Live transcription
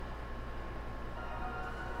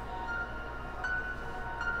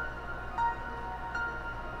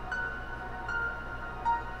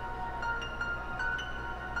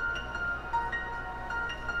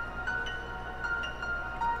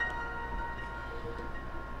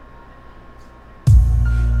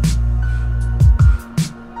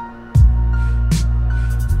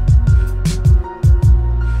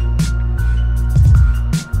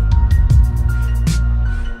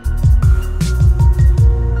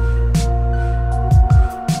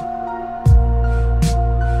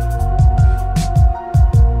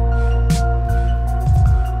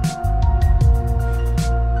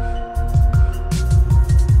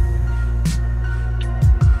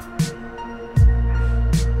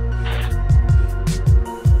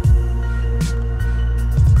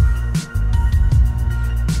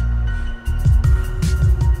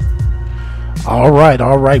All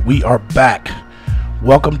right, we are back.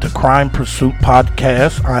 Welcome to Crime Pursuit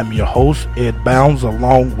Podcast. I'm your host, Ed Bounds,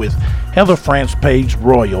 along with Heather France Page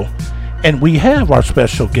Royal, and we have our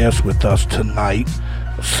special guest with us tonight,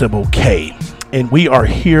 Sybil K. And we are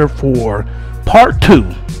here for part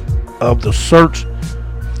 2 of the search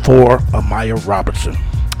for Amiah Robertson.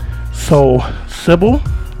 So, Sybil,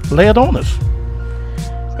 lay it on us.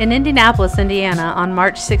 In Indianapolis, Indiana, on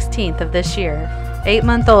March 16th of this year,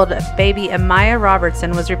 8-month-old baby Amiah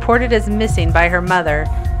Robertson was reported as missing by her mother,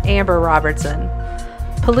 Amber Robertson.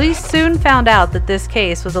 Police soon found out that this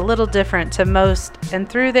case was a little different to most, and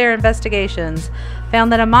through their investigations,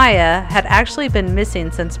 found that Amiah had actually been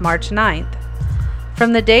missing since March 9th.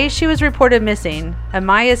 From the day she was reported missing,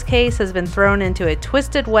 Amiah's case has been thrown into a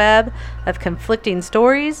twisted web of conflicting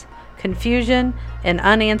stories, confusion, and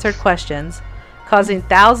unanswered questions, causing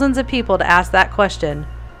thousands of people to ask that question: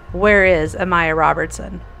 where is Amiah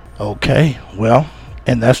Robertson? Okay, well,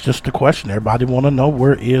 and that's just the question. Everybody want to know,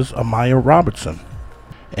 where is Amiah Robertson?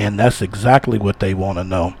 And that's exactly what they want to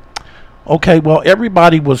know. Okay, well,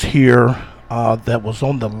 everybody was here that was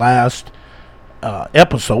on the last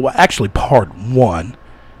episode, well, actually part 1.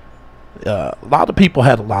 A lot of people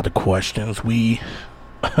had a lot of questions. We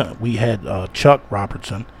had Chuck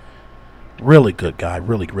Robertson, really good guy,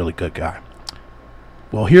 really good guy.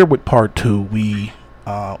 Well, here with part 2, we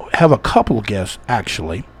have a couple of guests,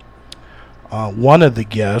 actually. One of the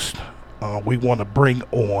guests we want to bring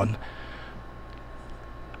on,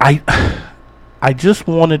 I just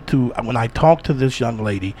wanted to, when I talked to this young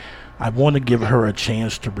lady, I want to give her a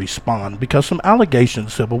chance to respond because some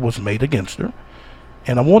allegations, Sybil, was made against her,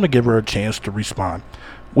 and I want to give her a chance to respond.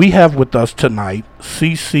 We have with us tonight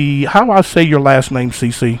CC, how do I say your last name,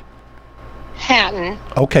 CC? Hatton.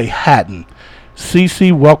 Okay, Hatton.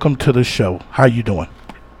 CC, welcome to the show. How you doing?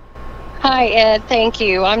 Hi, Ed. Thank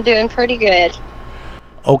you. I'm doing pretty good.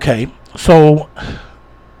 Okay, so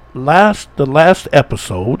the last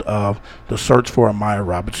episode of the search for Amiah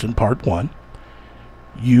Robertson, part 1,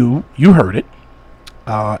 you heard it.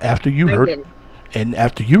 After you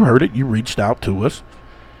heard it, you reached out to us.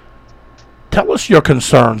 Tell us your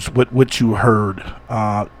concerns with what you heard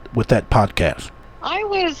with that podcast. I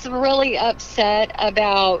was really upset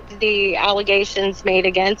about the allegations made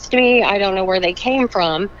against me. I don't know where they came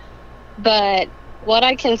from, but what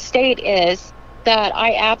I can state is that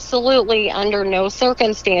I absolutely, under no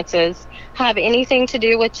circumstances, have anything to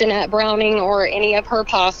do with Jeanette Browning or any of her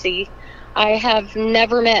posse. I have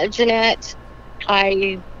never met Jeanette.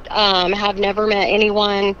 I have never met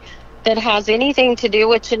anyone that has anything to do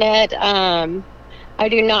with Jeanette. I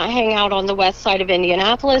do not hang out on the west side of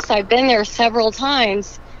Indianapolis. I've been there several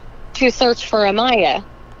times to search for Amiah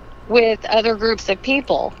with other groups of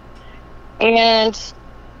people. And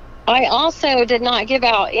I also did not give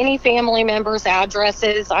out any family members'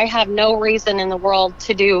 addresses. I have no reason in the world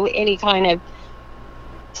to do any kind of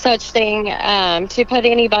such thing, to put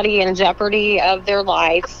anybody in jeopardy of their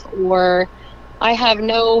life. Or I have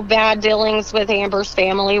no bad dealings with Amber's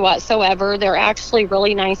family whatsoever. They're actually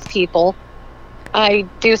really nice people. I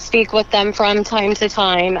do speak with them from time to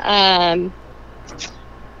time.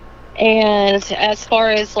 And as far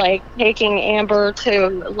as like taking Amber to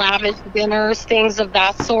lavish dinners, things of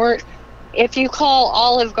that sort, if you call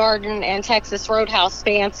Olive Garden and Texas Roadhouse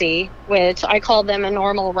fancy, which I call them a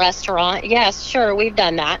normal restaurant, yes, sure, we've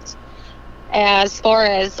done that. As far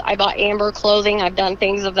as I bought Amber clothing, I've done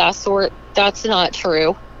things of that sort, that's not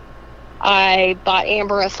true. I bought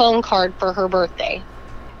Amber a phone card for her birthday.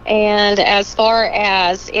 And as far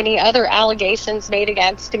as any other allegations made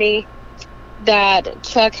against me that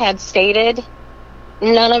Chuck had stated,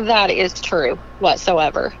 none of that is true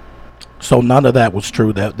whatsoever. So none of that was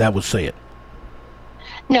true that was said?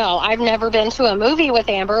 No, I've never been to a movie with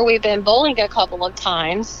Amber. We've been bowling a couple of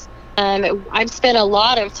times. I've spent a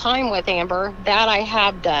lot of time with Amber. That I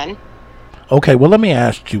have done. Okay, well, let me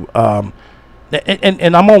ask you,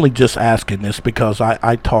 and I'm only just asking this because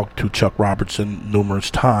I talked to Chuck Robertson numerous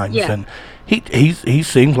times, yeah. And he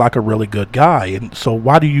seems like a really good guy. And so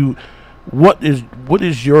what is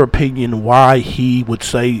your opinion why he would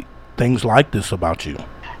say things like this about you?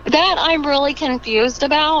 That I'm really confused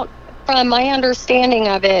about. From my understanding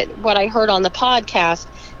of it, what I heard on the podcast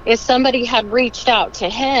is somebody had reached out to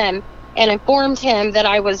him and informed him that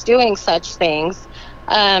I was doing such things,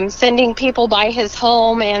 sending people by his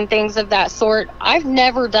home and things of that sort. I've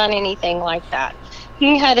never done anything like that.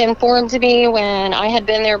 He had informed me when I had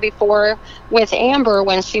been there before with Amber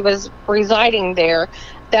when she was residing there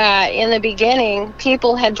that in the beginning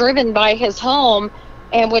people had driven by his home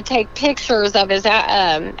and would take pictures of his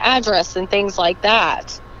address and things like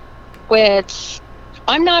that, which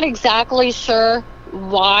I'm not exactly sure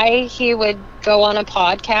why he would go on a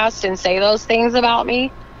podcast and say those things about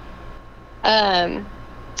me.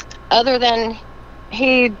 Other than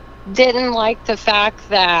he didn't like the fact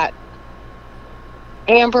that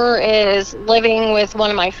Amber is living with one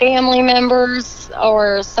of my family members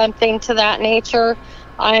or something to that nature.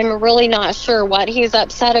 I'm really not sure what he's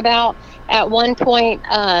upset about. At one point,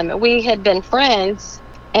 we had been friends,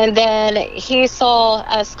 and then he saw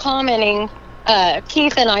us commenting,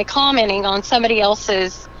 Keith and I commenting on somebody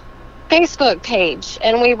else's Facebook page,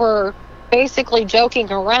 and we were basically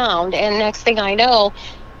joking around, and next thing I know,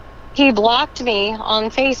 he blocked me on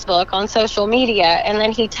Facebook, on social media, and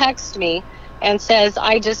then he texted me and says,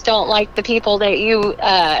 I just don't like the people that you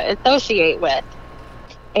associate with.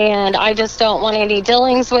 And I just don't want any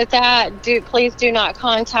dealings with that. Please do not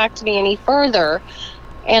contact me any further.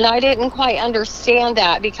 And I didn't quite understand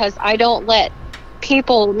that, because I don't let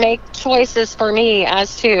people make choices for me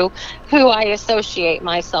as to who I associate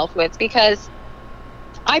myself with, because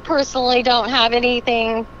I personally don't have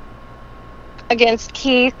anything against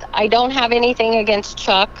Keith. I don't have anything against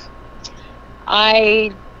Chuck.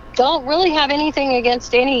 I don't really have anything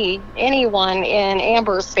against anyone in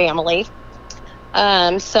Amber's family.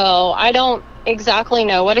 So I don't exactly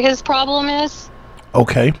know what his problem is.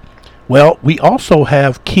 Okay. Well, we also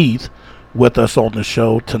have Keith with us on the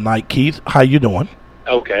show tonight. Keith, how you doing?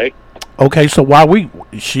 Okay. Okay, so you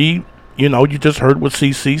just heard what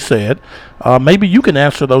CC said. Maybe you can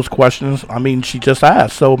answer those questions. I mean, she just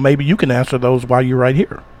asked, so maybe you can answer those while you're right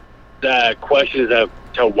here. The questions of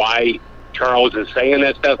to why Charles is saying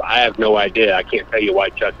that stuff, I have no idea. I can't tell you why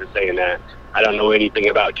Chuck is saying that. I don't know anything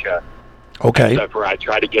about Chuck. Okay. Except for I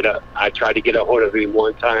tried to get a hold of him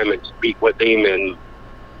one time and speak with him, and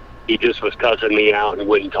he just was cussing me out and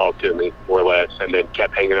wouldn't talk to me, more or less, and then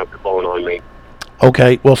kept hanging up the phone on me.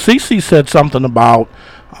 Okay. Well, CC said something about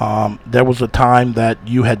there was a time that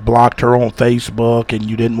you had blocked her on Facebook and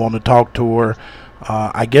you didn't want to talk to her.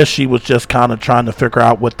 I guess she was just kind of trying to figure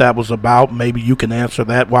out what that was about. Maybe you can answer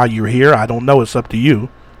that while you're here. I don't know. It's up to you.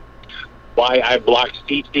 Why I blocked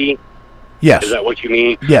CC? Yes. Is that what you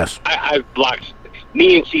mean? Yes. I've blocked.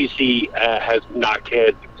 Me and CC has knocked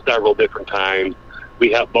heads several different times.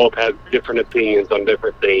 We both have different opinions on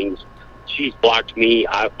different things. She's blocked me.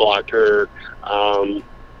 I've blocked her.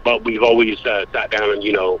 But we've always sat down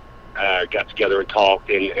and, got together and talked,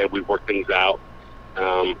 and we worked things out.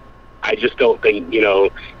 I just don't think,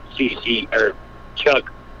 CC or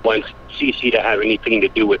Chuck wants CC to have anything to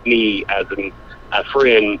do with me as a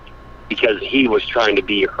friend, because he was trying to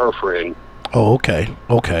be her friend. Oh, okay.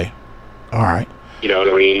 Okay. All right. You know what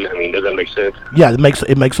I mean? I mean, does that make sense? Yeah, it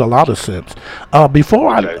makes a lot of sense.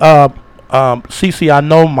 Before Okay. CC, I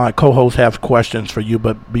know my co-hosts have questions for you,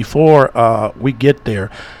 but before we get there,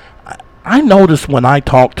 I notice when I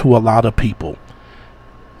talk to a lot of people,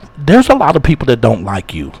 there's a lot of people that don't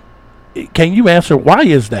like you. Can you answer why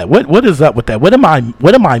is that? What is up with that? What am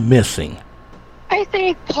I missing? I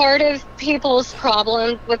think part of people's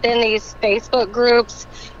problem within these Facebook groups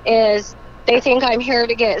is they think I'm here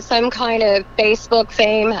to get some kind of Facebook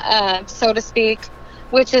fame, so to speak,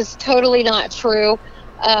 which is totally not true.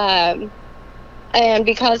 And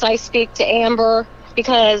because I speak to Amber,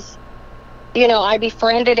 because, I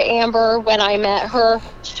befriended Amber when I met her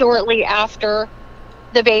shortly after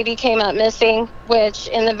the baby came up missing, which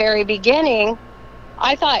in the very beginning,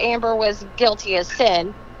 I thought Amber was guilty as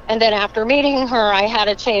sin. And then after meeting her, I had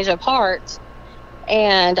a change of heart,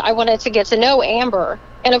 and I wanted to get to know Amber.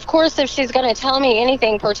 And of course, if she's going to tell me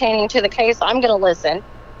anything pertaining to the case, I'm going to listen.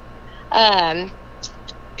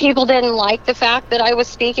 People didn't like the fact that I was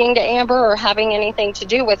speaking to Amber or having anything to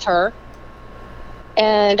do with her.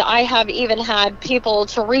 And I have even had people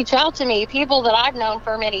to reach out to me, people that I've known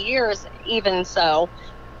for many years, even so,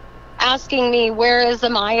 asking me, where is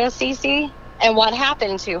Amiah, CC, and what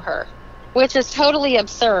happened to her? Which is totally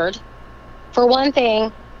absurd. For one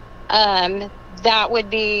thing, that would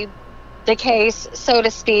be the case, so to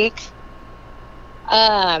speak.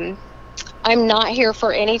 I'm not here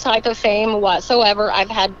for any type of fame whatsoever. I've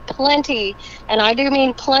had plenty, and I do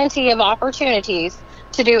mean plenty, of opportunities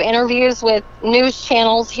to do interviews with news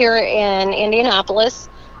channels here in Indianapolis.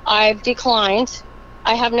 I've declined.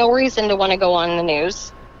 I have no reason to want to go on the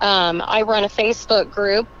news. I run a Facebook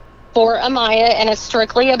group for Amiah, and it's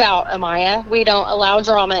strictly about Amiah. We don't allow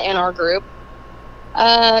drama in our group.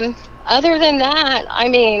 Other than that, I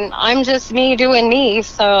mean, I'm just me doing me,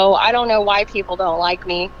 so I don't know why people don't like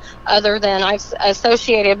me, other than I've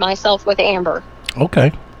associated myself with Amber.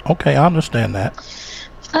 Okay, I understand that.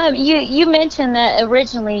 You mentioned that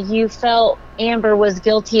originally you felt Amber was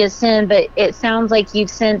guilty of sin, but it sounds like you've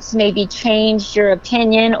since maybe changed your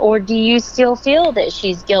opinion, or do you still feel that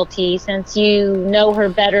she's guilty since you know her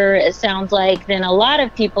better, it sounds like, than a lot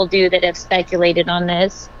of people do that have speculated on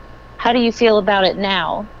this? How do you feel about it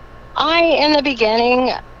now? I, in the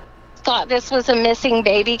beginning, thought this was a missing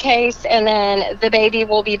baby case, and then the baby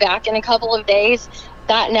will be back in a couple of days.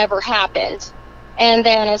 That never happened. And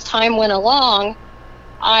then as time went along,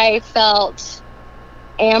 I felt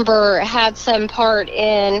Amber had some part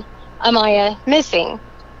in Amiah missing.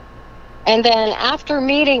 And then after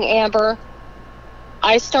meeting Amber,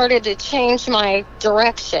 I started to change my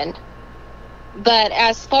direction. But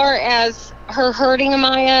as far as her hurting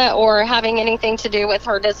Amiah or having anything to do with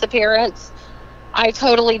her disappearance, I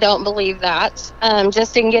totally don't believe that.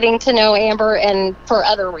 Just in getting to know Amber and for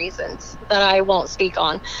other reasons that I won't speak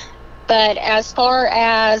on. But as far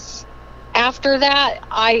as after that,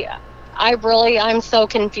 I'm so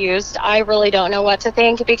confused. I really don't know what to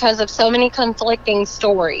think because of so many conflicting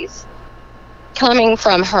stories coming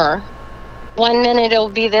from her. One minute it'll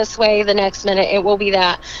be this way, the next minute it will be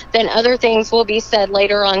that. Then other things will be said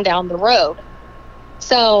later on down the road.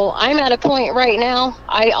 So I'm at a point right now,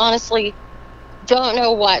 I honestly don't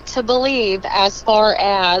know what to believe as far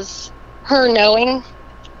as her knowing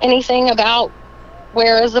anything about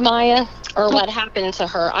where is Amiah or what happened to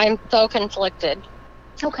her. I'm so conflicted.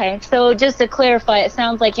 Okay, so just to clarify, it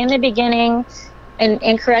sounds like in the beginning,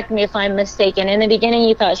 and correct me if I'm mistaken, in the beginning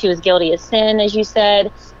you thought she was guilty of sin, as you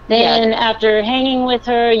said. Then after hanging with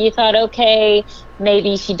her, you thought, okay,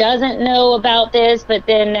 maybe she doesn't know about this, but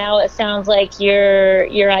then now it sounds like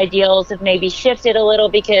your ideals have maybe shifted a little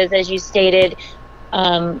because, as you stated,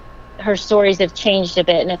 her stories have changed a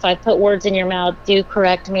bit. And if I put words in your mouth, do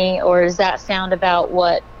correct me, or does that sound about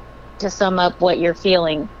what, to sum up what you're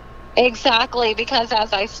feeling? Exactly, because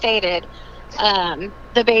as I stated,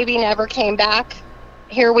 the baby never came back.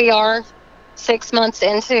 Here we are, 6 months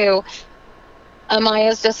into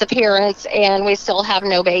Amiah's disappearance, and we still have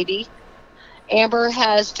no baby. Amber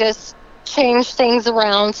has just changed things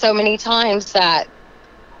around so many times that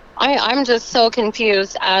I'm just so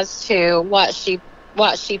confused as to what she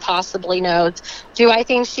possibly knows. Do I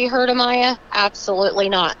think she hurt Amiah? Absolutely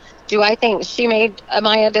not. Do I think she made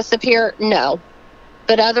Amiah disappear? No.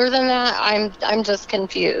 But other than that, I'm just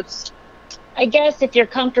confused. I guess if you're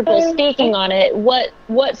comfortable speaking on it,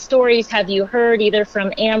 what stories have you heard either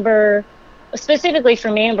from Amber, specifically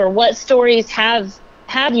from Amber? What stories have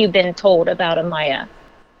you been told about Amiah?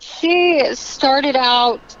 She started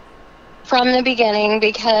out from the beginning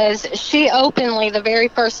because she openly, the very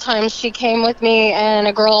first time she came with me and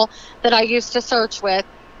a girl that I used to search with,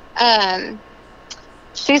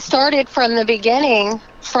 she started from the beginning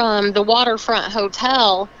from the waterfront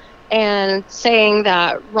hotel and saying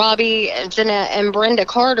that Robbie, Jeanette, and Brenda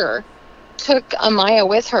Carter took Amiah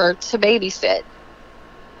with her to babysit,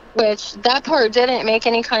 which that part didn't make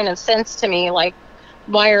any kind of sense to me. Like,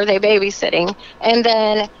 why are they babysitting? And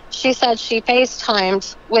then she said she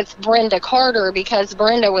FaceTimed with Brenda Carter because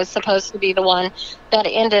Brenda was supposed to be the one that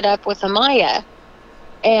ended up with Amiah.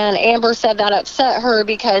 And Amber said that upset her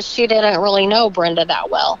because she didn't really know Brenda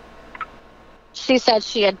that well. She said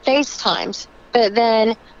she had FaceTimed, but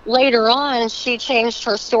then later on she changed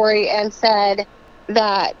her story and said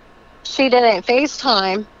that she didn't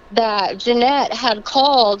FaceTime, that Jeanette had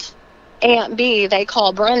called Aunt B, they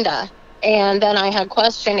call Brenda. And then I had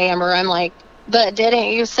questioned Amber. I'm like, but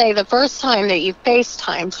didn't you say the first time that you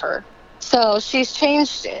FaceTimed her? So she's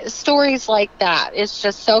changed stories like that. It's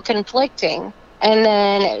just so conflicting. And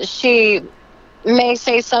then she may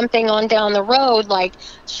say something on down the road, like,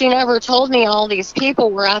 she never told me all these people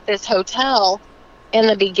were at this hotel in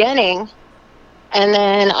the beginning. And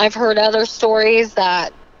then I've heard other stories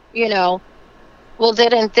that, well,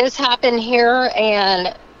 didn't this happen here?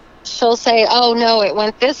 And she'll say, oh, no, it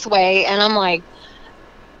went this way. And I'm like,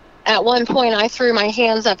 at one point I threw my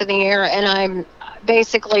hands up in the air and I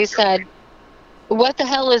basically said, what the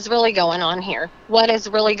hell is really going on here? What is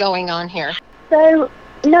really going on here? So,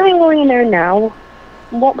 knowing all you know now,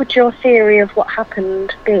 what would your theory of what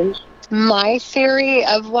happened be? My theory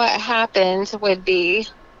of what happened would be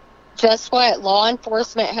just what law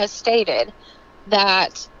enforcement has stated,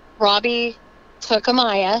 that Robbie took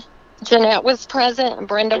Amiah, Jeanette was present,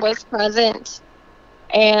 Brenda was present,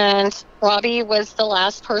 and Robbie was the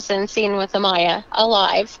last person seen with Amiah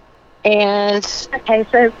alive. And Okay,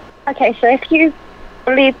 so if you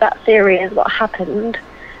believe that theory is what happened,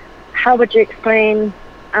 how would you explain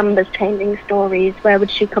Amber's changing stories? Where would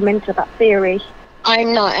she come into that theory?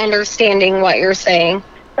 I'm not understanding what you're saying.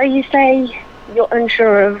 So you say you're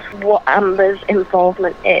unsure of what Amber's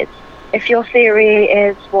involvement is. if your theory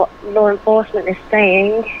is what law enforcement is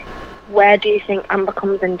saying, where do you think Amber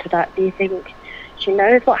comes into that? Do you think she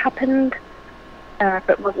knows what happened,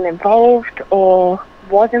 but wasn't involved, or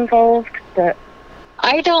was involved, but...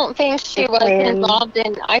 I don't think she was involved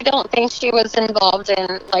in,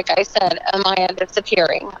 like I said, Amiah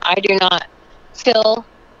disappearing. I do not feel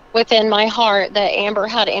within my heart that Amber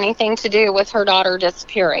had anything to do with her daughter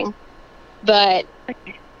disappearing. But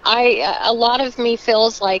a lot of me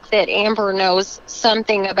feels like that Amber knows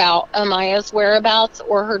something about Amiah's whereabouts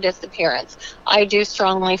or her disappearance. I do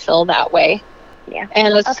strongly feel that way. Yeah.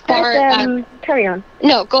 And as far as... carry on.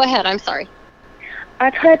 No, go ahead. I'm sorry.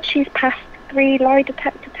 I've heard she's passed 3 lie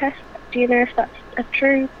detector tests. Do you know if that's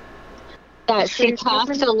true? That she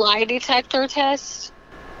passed a lie detector test?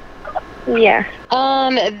 Yeah.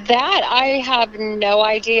 That I have no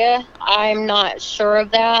idea. I'm not sure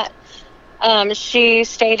of that. She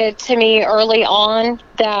stated to me early on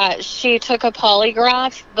that she took a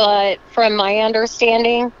polygraph, but from my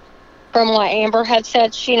understanding, from what Amber had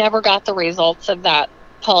said, she never got the results of that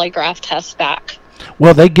polygraph test back.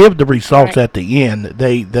 Well, they give the results at the end.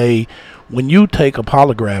 They when you take a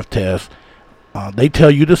polygraph test, they tell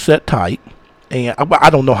you to sit tight. And I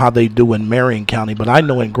don't know how they do in Marion County, but I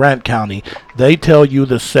know in Grant County, they tell you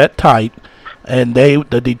to sit tight, and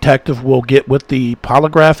the detective will get with the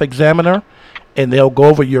polygraph examiner, and they'll go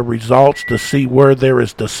over your results to see where there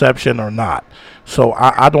is deception or not. So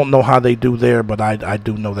I don't know how they do there, but I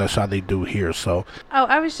do know that's how they do here. So. Oh,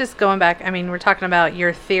 I was just going back. I mean, we're talking about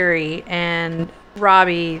your theory and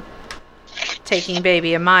Robbie taking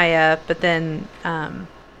baby Amiah, but then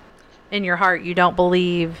in your heart you don't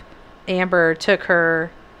believe Amber took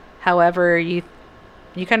her. However, you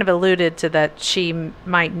kind of alluded to that she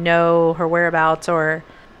might know her whereabouts, or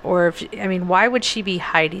if, I mean, why would she be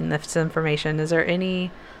hiding this information? Is there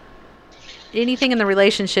anything in the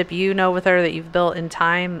relationship you know with her that you've built in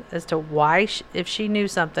time as to why, if she knew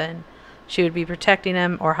something, she would be protecting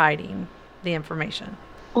him or hiding the information?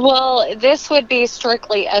 Well, this would be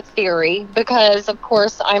strictly a theory because, of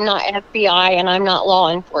course, I'm not FBI and I'm not law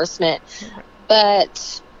enforcement.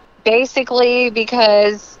 But basically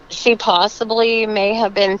because she possibly may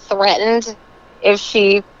have been threatened if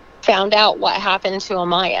she found out what happened to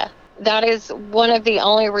Amiah. That is one of the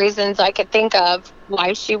only reasons I could think of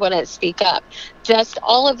why she wouldn't speak up. Just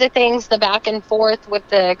all of the things, the back and forth with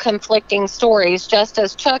the conflicting stories, just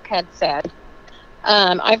as Chuck had said.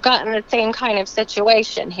 I've gotten the same kind of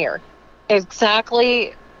situation here.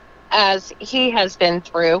 Exactly as he has been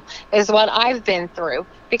through is what I've been through.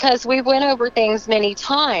 Because we went over things many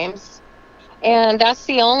times, and that's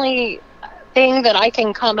the only thing that I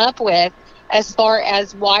can come up with as far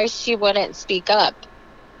as why she wouldn't speak up.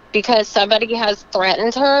 Because somebody has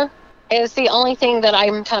threatened her is the only thing that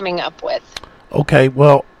I'm coming up with. Okay,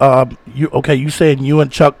 well, you saying you and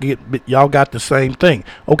Chuck y'all got the same thing.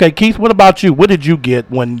 Okay, Keith, what about you? What did you get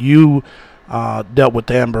when you dealt with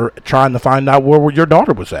Amber, trying to find out where your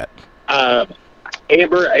daughter was at?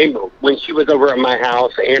 Amber, when she was over at my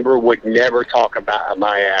house, Amber would never talk about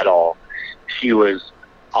Amiah at all. She was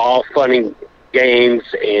all fun and games,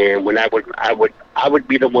 and when I would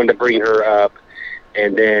be the one to bring her up,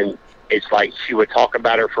 and then it's like she would talk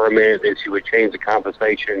about her for a minute, then she would change the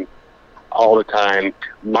conversation all the time.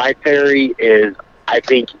 My theory is I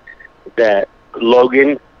think that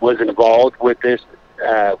Logan was involved with this,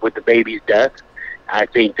 with the baby's death. I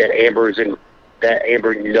think that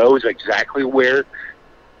Amber knows exactly where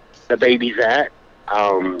the baby's at,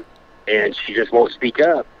 and she just won't speak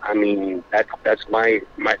up. I mean, that's my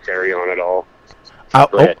theory on it all.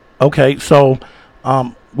 Okay, so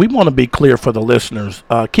we want to be clear for the listeners.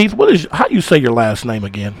 Keith, how do you say your last name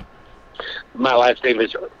again? My last name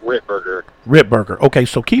is Ripberger. Ripberger. Okay,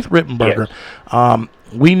 so Keith Ripberger. Yes.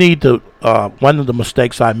 We need to, one of the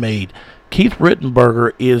mistakes I made, Keith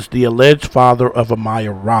Ripberger is the alleged father of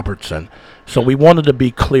Amiah Robertson. So we wanted to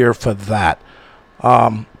be clear for that.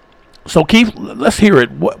 So Keith, let's hear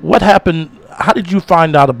it. What happened? How did you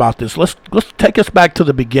find out about this? Let's take us back to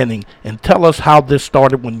the beginning and tell us how this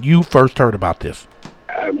started when you first heard about this.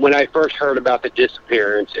 When I first heard about the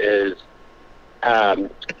disappearance is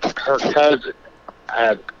her cousin,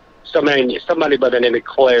 somebody by the name of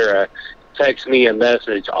Clara, texted me a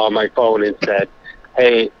message on my phone and said,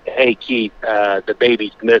 hey Keith, the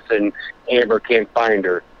baby's missing. Amber can't find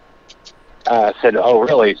her. I said, oh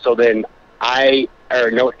really? So then and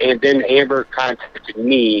then Amber contacted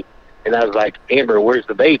me, and I was like, Amber, where's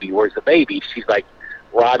the baby? Where's the baby? She's like,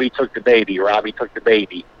 Robbie took the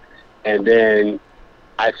baby. And then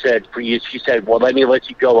I said, she said, well, let me let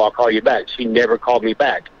you go. I'll call you back. She never called me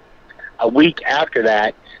back. A week after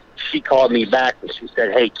that, she called me back and she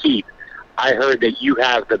said, hey, Keith, I heard that you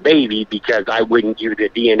have the baby because I wouldn't give the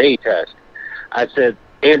DNA test. I said,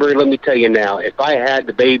 Amber, let me tell you now, if I had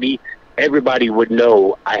the baby, everybody would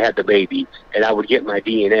know I had the baby, and I would get my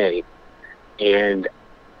DNA. And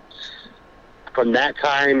from that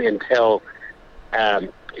time until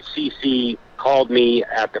CC called me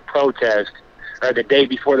at the protest, or the day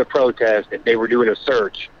before the protest, that they were doing a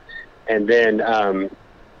search. And then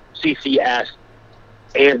CC asked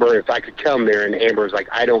Amber if I could come there, and Amber was like,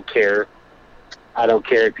 I don't care. I don't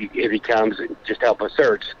care if he comes, just help us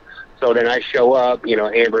search. So then I show up,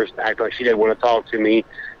 Amber acted like she didn't want to talk to me.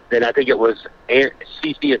 Then I think it was,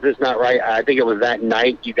 CC, is this not right? I think it was that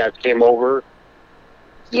night you guys came over.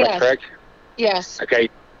 Yes. Is that correct? Yes. Okay.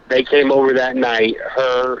 They came over that night.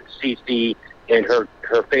 Her, CC, and her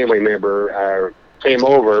family member came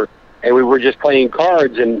over, and we were just playing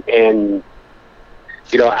cards, and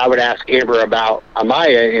I would ask Amber about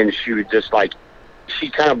Amiah, and she would just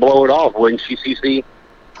she'd kind of blow it off, wouldn't she, CC?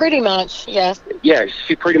 Pretty much, yes. Yeah,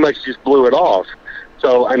 she pretty much just blew it off.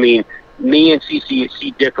 So, I mean, me and CC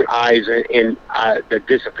see different eyes in the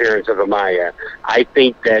disappearance of Amiah. I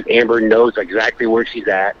think that Amber knows exactly where she's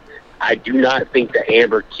at. I do not think that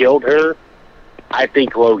Amber killed her. I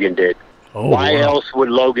think Logan did. Oh, Why wow. else would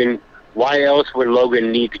Logan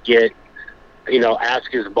need to get, ask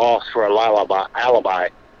his boss for a alibi?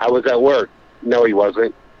 I was at work. No, he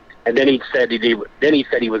wasn't. And then he said he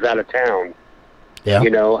was out of town. Yeah,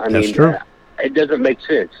 That's true. It doesn't make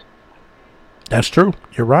sense. That's true.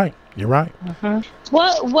 You're right. Mm-hmm.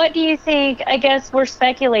 What do you think? I guess we're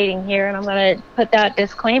speculating here, and I'm going to put that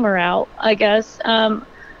disclaimer out, I guess.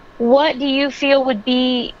 What do you feel would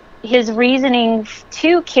be his reasoning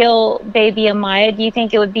to kill baby Amiah? Do you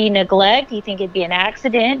think it would be neglect? Do you think it'd be an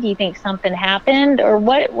accident? Do you think something happened? Or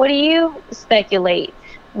what do you speculate?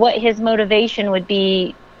 What his motivation would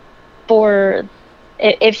be for,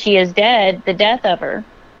 if she is dead, the death of her?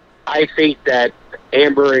 I think that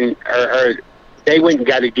Amber and they went and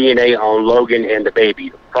got a DNA on Logan and the baby.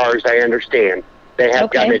 As far as I understand, they have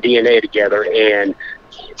gotten a DNA together, and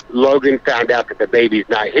Logan found out that the baby's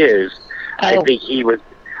not his. I think he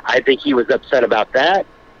was upset about that,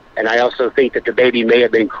 and I also think that the baby may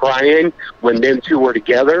have been crying when them two were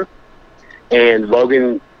together, and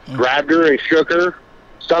Logan grabbed her and shook her.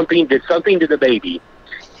 Did something to the baby,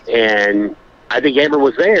 and I think Amber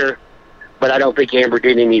was there, but I don't think Amber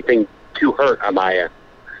did anything to hurt Amiah.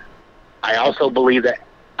 I also believe that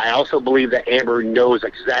Amber knows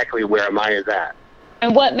exactly where Amiah's at.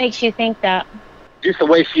 And what makes you think that? Just the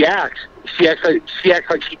way she acts. She acts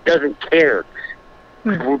like she doesn't care.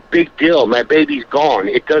 Big deal. My baby's gone.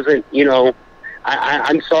 It doesn't.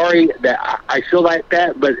 I'm sorry that I feel like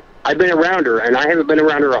that, but I've been around her, and I haven't been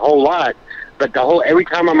around her a whole lot. But every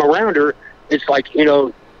time I'm around her, it's like,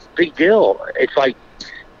 big deal. It's like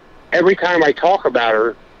every time I talk about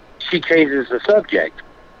her, she changes the subject.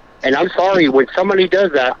 And I'm sorry, when somebody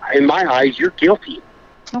does that, in my eyes, you're guilty.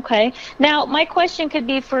 Okay. Now, my question could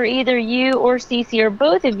be for either you or Cece or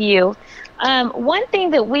both of you. One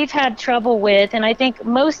thing that we've had trouble with, and I think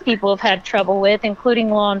most people have had trouble with,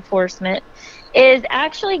 including law enforcement, is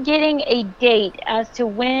actually getting a date as to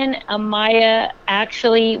when Amiah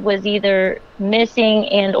actually was either missing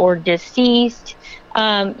and or deceased.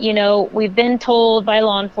 We've been told by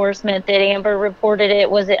law enforcement that Amber reported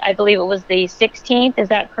I believe it was the 16th, is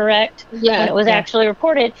that correct? Yeah. When it was actually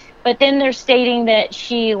reported. But then they're stating that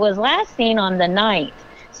she was last seen on the 9th.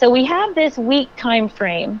 So we have this week time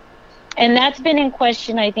frame. And that's been in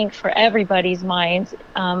question, I think, for everybody's minds,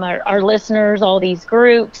 our listeners, all these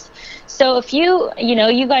groups. So if you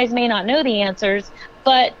guys may not know the answers,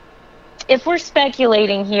 but if we're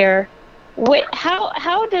speculating here,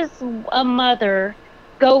 how does a mother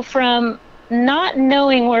go from not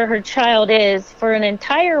knowing where her child is for an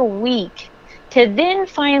entire week to then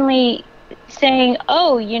finally saying,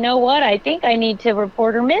 oh, you know what, I think I need to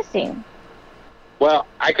report her missing? Well,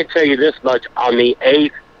 I can tell you this much. On the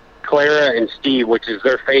 8th, Clara and Steve, which is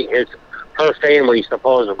her family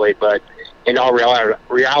supposedly, but in all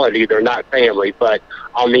reality, they're not family. But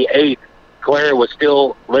on the 8th, Clara was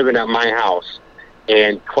still living at my house,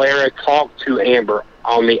 and Clara talked to Amber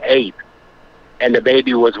on the 8th, and the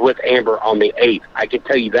baby was with Amber on the 8th. I can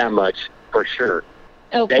tell you that much for sure.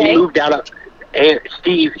 Okay. They moved out of, and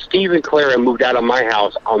Steve and Clara moved out of my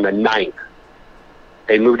house on the 9th.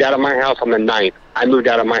 They moved out of my house on the 9th. I moved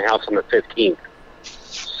out of my house on the 15th.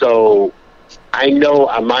 So I know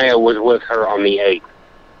Amiah was with her on the 8th.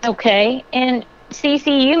 Okay. And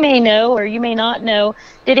Cece, you may know or you may not know,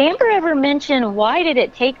 did Amber ever mention why did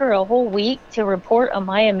it take her a whole week to report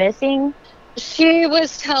Amiah missing? She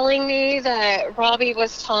was telling me that Robbie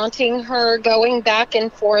was taunting her, going back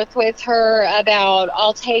and forth with her about,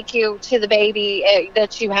 I'll take you to the baby,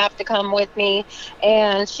 that you have to come with me.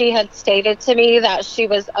 And she had stated to me that she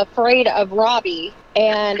was afraid of Robbie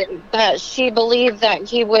and that she believed that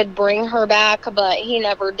he would bring her back, but he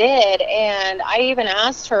never did. And I even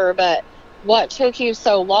asked her, but what took you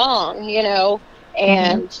so long,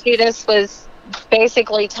 And she just was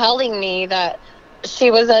basically telling me that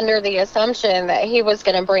she was under the assumption that he was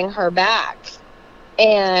going to bring her back.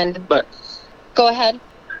 But go ahead.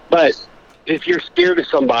 But if you're scared of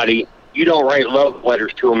somebody, you don't write love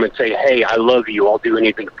letters to them and say, "Hey, I love you. I'll do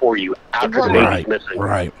anything for you." After the baby's missing,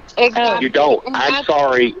 right? Exactly. You don't. I'm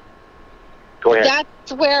sorry. Go ahead.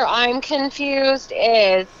 That's where I'm confused.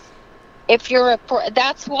 Is if you're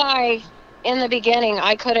that's why in the beginning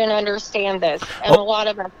I couldn't understand this, and a lot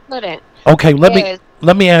of us couldn't. Okay,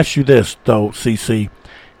 let me ask you this though, CC.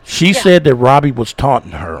 She said that Robbie was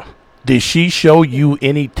taunting her. Did she show you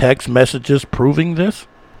any text messages proving this?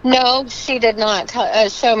 No, she did not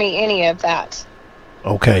show me any of that.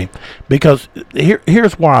 Okay, because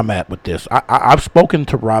here's where I'm at with this. I've spoken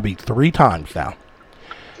to Robbie 3 times now.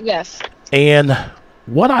 Yes. And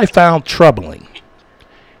what I found troubling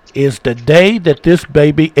is the day that this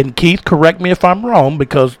baby, and Keith, correct me if I'm wrong,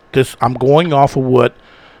 because I'm going off of what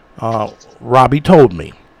Robbie told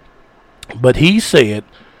me. But he said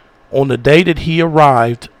on the day that he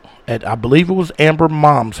arrived at, I believe it was Amber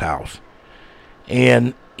Mom's house,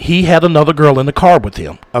 and he had another girl in the car with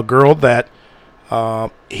him, a girl that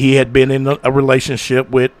he had been in a relationship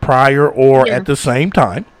with prior or at the same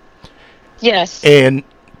time. Yes. And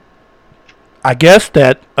I guess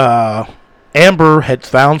that Amber had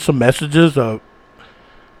found some messages or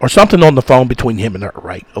something on the phone between him and her,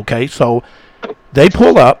 right? Okay, so they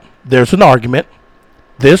pull up. There's an argument.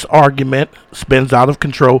 This argument spins out of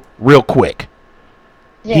control real quick.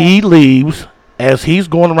 Yes. He leaves. As he's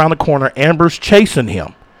going around the corner, Amber's chasing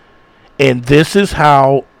him. And this is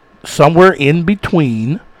how, somewhere in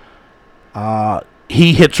between,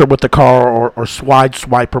 he hits her with the car or swipe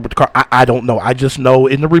her with the car. I don't know. I just know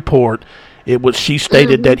in the report, she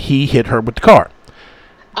stated that he hit her with the car.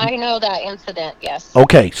 I know that incident, yes.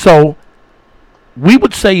 Okay, so we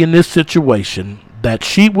would say in this situation that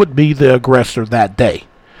she would be the aggressor that day.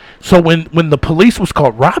 So when the police was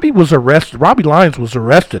called, Robbie Lyons was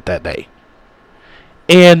arrested that day.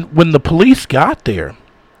 And when the police got there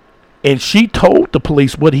and she told the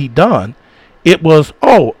police what he'd done, it was,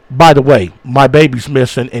 oh, by the way, my baby's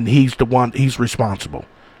missing and he's responsible.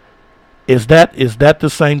 Is that the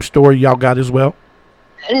same story y'all got as well?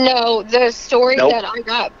 No, the story that I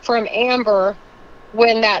got from Amber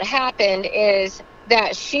when that happened is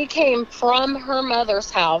that she came from her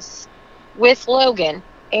mother's house with Logan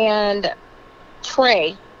and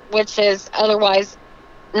Trey, which is otherwise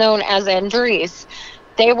known as Andres.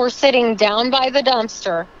 They were sitting down by the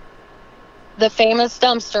dumpster, the famous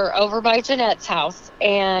dumpster over by Jeanette's house,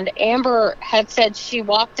 and Amber had said she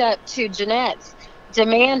walked up to Jeanette's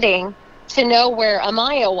demanding to know where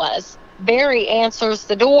Amiah was. Barry answers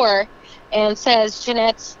the door and says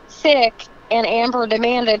Jeanette's sick, and Amber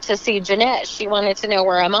demanded to see Jeanette. She wanted to know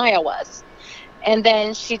where Amiah was. And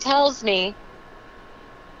then she tells me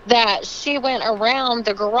that she went around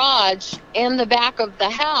the garage in the back of the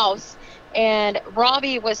house, and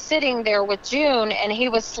Robbie was sitting there with June, and he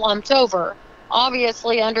was slumped over,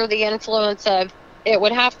 obviously under the influence of, it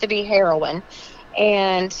would have to be heroin.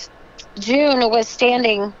 And June was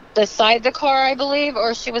standing beside the car, I believe,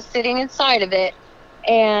 or she was sitting inside of it,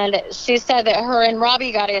 and she said that her and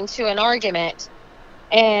Robbie got into an argument,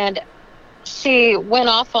 and she went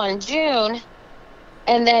off on June,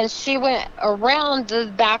 and then she went around the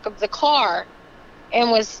back of the car and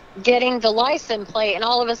was getting the license plate, and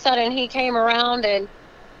all of a sudden he came around and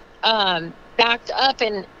backed up,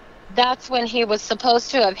 and that's when he was supposed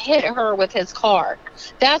to have hit her with his car.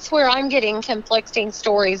 That's where I'm getting conflicting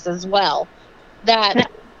stories as well. That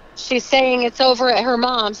she's saying it's over at her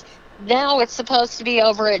mom's. Now it's supposed to be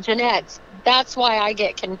over at Jeanette's. That's why I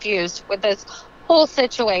get confused with this whole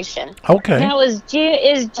situation. Okay. Now, is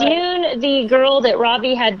June the girl that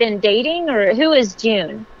Robbie had been dating, or who is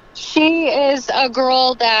June? She is a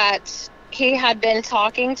girl that he had been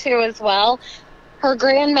talking to as well. Her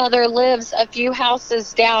grandmother lives a few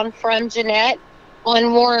houses down from Jeanette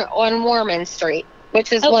on Warman Street,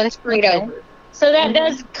 which is one street over. So that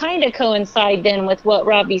does kind of coincide then with what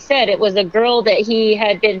Robbie said. It was a girl that he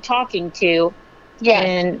had been talking to. Yes.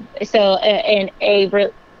 And so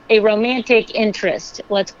a romantic interest,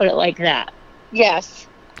 let's put it like that. Yes.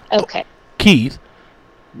 Okay. Keith,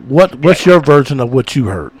 what's your version of what you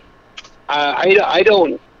heard? I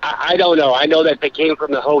don't I don't know. I know that they came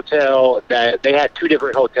from the hotel, that they had two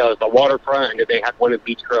different hotels, the Waterfront, and then they had one in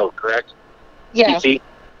Beach Grove, correct? Yes. CC?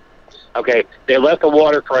 Okay. They left the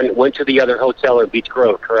Waterfront and went to the other hotel in Beach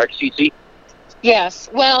Grove, correct, CC? Yes.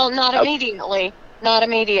 Well, not immediately. Not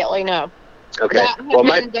immediately, no. Okay. That had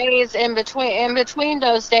been days in between. In between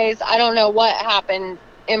those days, I don't know what happened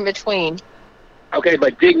in between. Okay,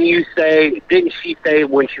 but didn't she say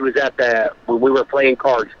when she was when we were playing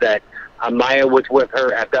cards that Amiah was with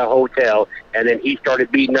her at the hotel, and then he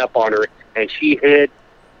started beating up on her, and she hid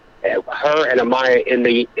her and Amiah in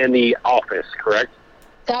the office, correct?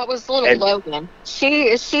 That was little Logan.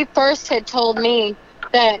 She first had told me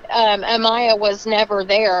that Amiah was never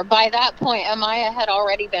there. By that point, Amiah had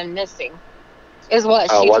already been missing, is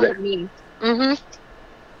what she told me. Mhm.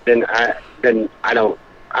 Then I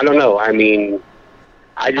don't know. I mean,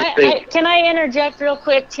 I just think. Can I interject real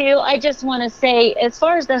quick too? I just want to say, as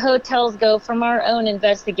far as the hotels go, from our own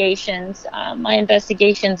investigations, my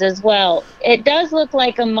investigations as well, it does look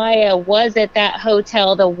like Amiah was at that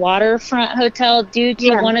hotel, the Waterfront Hotel, due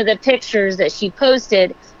to one of the pictures that she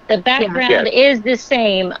posted. The background is the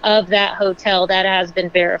same of that hotel. That has been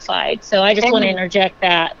verified. So I just want to interject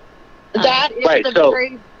that. That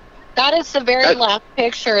is the very last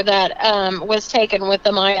picture that was taken with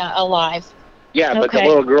Amiah alive. Yeah, but the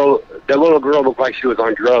little girl looked like she was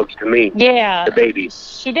on drugs to me. Yeah. The baby.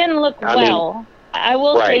 She didn't look well. I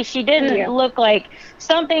will say she didn't look like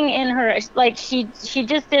something in her, like she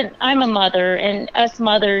just didn't. I'm a mother, and us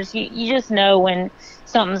mothers, you just know when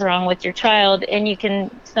something's wrong with your child, and you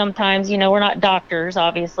can sometimes, we're not doctors,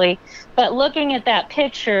 obviously, but looking at that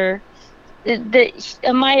picture,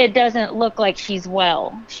 Amiah doesn't look like she's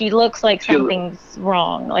well. She looks like something's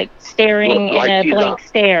wrong, like staring in a blank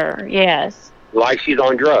stare. Yes. Like she's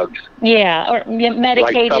on drugs. Yeah, or medicated.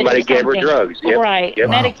 Like somebody gave her drugs. Yep. Right. Yep.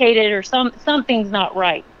 Medicated or something's not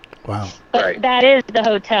right. Wow. But that is the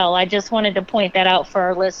hotel. I just wanted to point that out for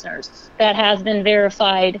our listeners. That has been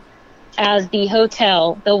verified as the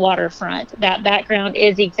hotel, the Waterfront. That background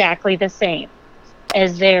is exactly the same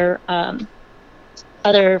as their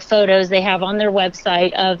other photos they have on their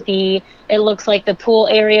website of it looks like the pool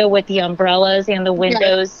area with the umbrellas and the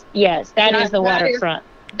windows. Yes, that is the Waterfront.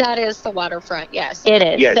 That is the Waterfront, yes. It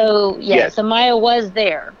is. Yes. So, yes, Amiah was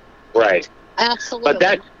there. Right.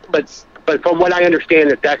 Absolutely. But from what I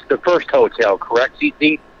understand, that's the first hotel, correct,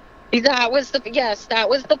 CC? That was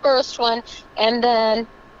the first one. And then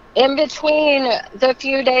in between the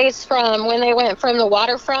few days from when they went from the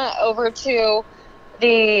Waterfront over to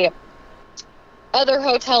the other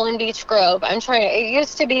hotel in Beach Grove, it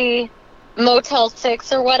used to be Motel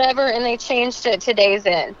 6 or whatever, and they changed it to Days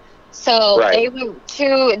Inn. So they went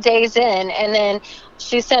 2 days in, and then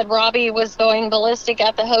she said Robbie was going ballistic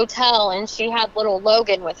at the hotel, and she had little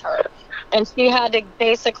Logan with her. And she had to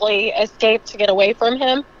basically escape to get away from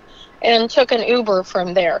him and took an Uber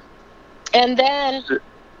from there. And then,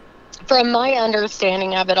 from my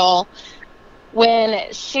understanding of it all,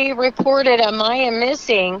 when she reported Amiah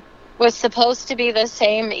missing, was supposed to be the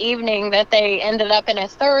same evening that they ended up in a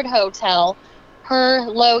third hotel. Her,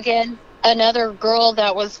 Logan, another girl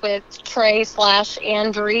that was with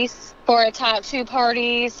Trey/Andres for a tattoo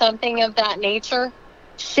party, something of that nature.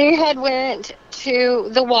 She had went to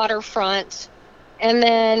the Waterfront, and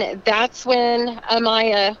then that's when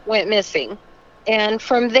Amiah went missing. And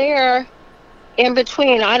from there, in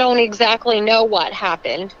between, I don't exactly know what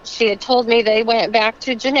happened. She had told me they went back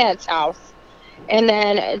to Jeanette's house, and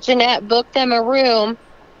then Jeanette booked them a room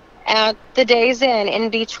at the Days Inn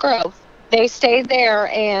in Beach Grove. They stayed there,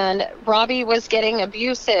 and Robbie was getting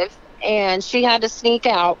abusive, and she had to sneak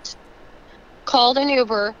out, called an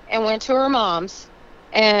Uber, and went to her mom's.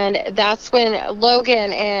 And that's when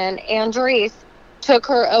Logan and Andres took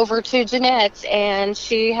her over to Jeanette's, and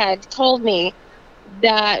she had told me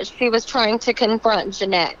that she was trying to confront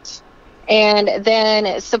Jeanette. And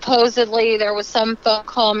then supposedly there was some phone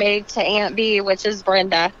call made to Aunt B, which is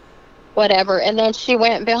Brenda, whatever. And then she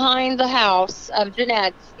went behind the house of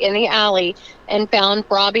Jeanette's in the alley and found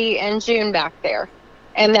Robbie and June back there.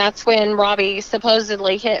 And that's when Robbie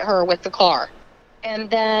supposedly hit her with the car. And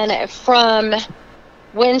then from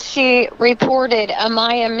when she reported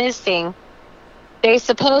Amiah missing, they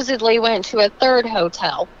supposedly went to a third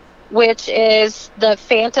hotel, which is the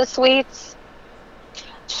Fanta Suites.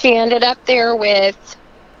 She ended up there with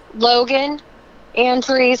Logan,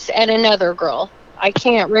 Andres, and another girl. I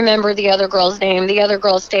can't remember the other girl's name. The other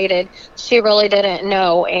girl stated she really didn't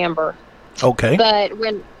know Amber. Okay. But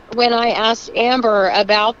when I asked Amber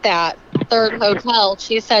about that third hotel,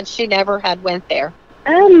 she said she never had went there.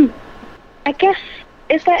 I guess,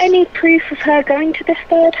 is there any proof of her going to this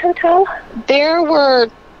third hotel? There were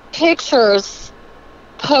pictures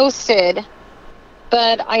posted,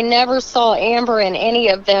 but I never saw Amber in any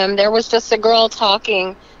of them. There was just a girl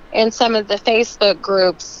talking in some of the Facebook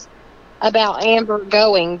groups about Amber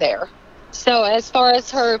going there. So as far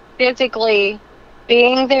as her physically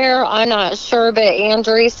being there, I'm not sure, but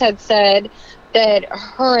Andres had said that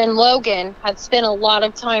her and Logan had spent a lot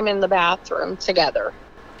of time in the bathroom together.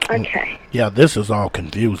 Okay. Yeah, this is all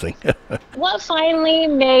confusing. What finally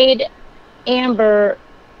made Amber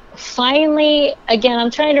again,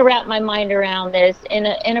 I'm trying to wrap my mind around this in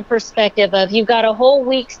a perspective of, you've got a whole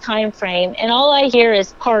week's time frame and all I hear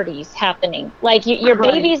is parties happening. Like your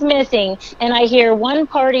baby's missing and I hear one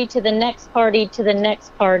party to the next party to the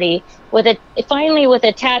next party finally with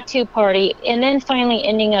a tattoo party and then finally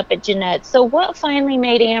ending up at Jeanette's. So what finally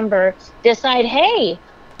made Amber decide, hey,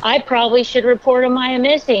 I probably should report Amiah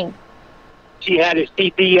missing? She had a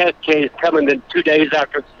CPS case coming in 2 days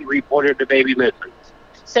after she reported the baby missing.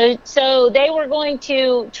 So they were going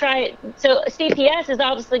to try. So CPS is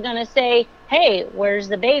obviously going to say, hey, where's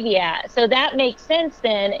the baby at? So that makes sense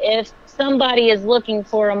then if somebody is looking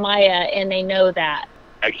for Amiah and they know that.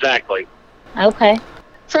 Exactly. Okay.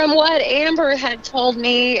 From what Amber had told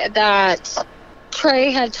me, that Trey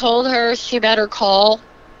had told her she better call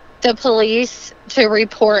the police to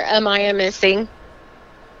report Amiah missing.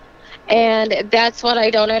 And that's what I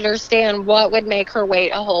don't understand. What would make her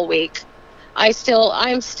wait a whole week? I'm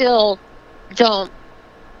still don't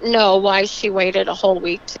know why she waited a whole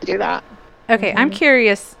week to do that. Okay, I'm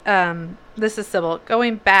curious. This is Sybil.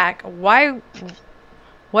 Going back, what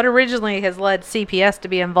originally has led CPS to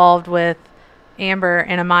be involved with Amber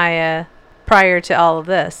and Amiah prior to all of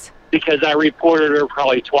this? Because I reported her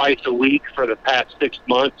probably twice a week for the past 6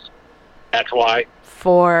 months. That's why.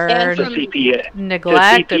 For CPS,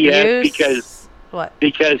 neglect, abuse? Because what?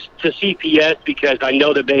 Because to CPS, because I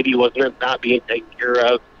know the baby was not being taken care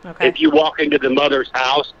of. Okay. If you walk into the mother's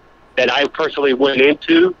house that I personally went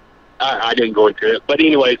into, I didn't go into it, but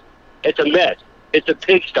anyways, it's a mess. It's a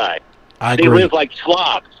pigsty. I They agree. live like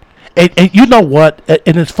slobs. And you know what?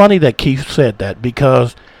 And it's funny that Keith said that,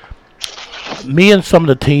 because me and some of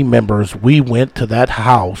the team members, we went to that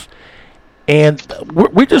house, and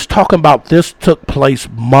we're just talking about this took place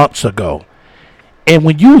months ago. And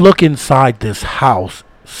when you look inside this house,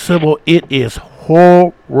 Sybil, it is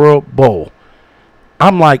horrible.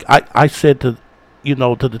 I'm like, I said to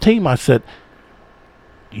the team, I said,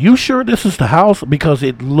 you sure this is the house? Because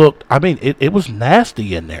it looked, it was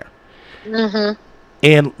nasty in there. Mm-hmm.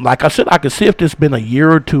 And like I said, I could see if this been a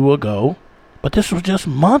year or two ago, but this was just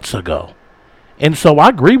months ago. And so I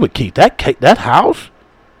agree with Keith. That house,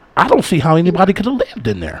 I don't see how anybody could have lived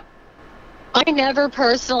in there. I never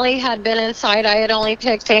personally had been inside. I had only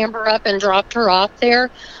picked Amber up and dropped her off there.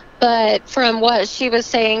 But from what she was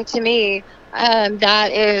saying to me,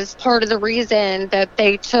 that is part of the reason that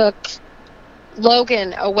they took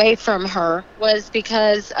Logan away from her, was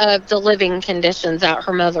because of the living conditions at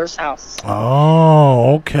her mother's house.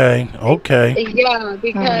 Oh, okay. Yeah,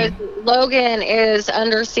 because Logan is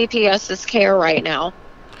under CPS's care right now.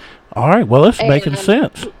 All right, well, it's making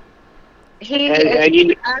sense. He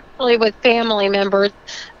is actually with family members,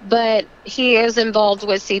 but he is involved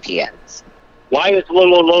with CPS. Why is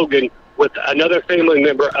little Logan with another family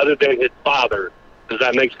member other than his father? Does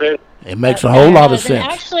that make sense? It makes a whole lot of sense.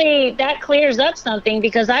 Actually, that clears up something,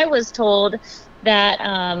 because I was told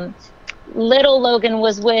that little Logan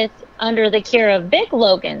was under the care of big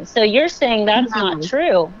Logan. So you're saying that's not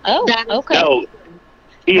true? Oh, okay. No,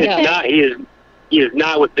 he is not. He is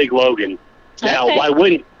not with Big Logan. Now, why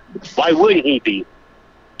wouldn't he be?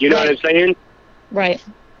 You know what I'm saying? Right.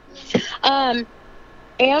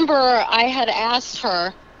 Amber, I had asked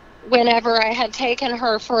her whenever I had taken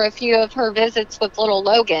her for a few of her visits with little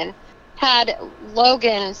Logan, had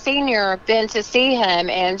Logan Sr. been to see him?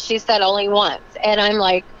 And she said only once. And I'm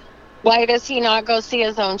like, why does he not go see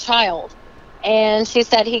his own child? And she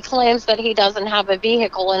said he claims that he doesn't have a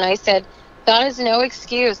vehicle. And I said, that is no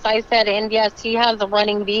excuse. I said, and yes, he has a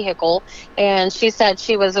running vehicle. And she said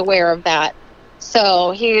she was aware of that.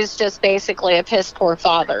 So he's just basically a piss poor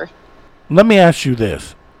father. Let me ask you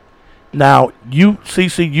this. Now,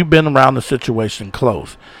 CC, you've been around the situation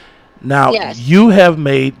close. Now, yes. You have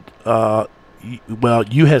made,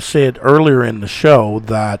 you had said earlier in the show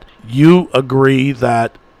that you agree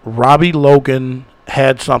that Robbie Logan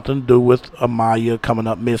had something to do with Amiah coming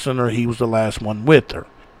up missing, or he was the last one with her.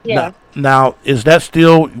 Yeah. Now, is that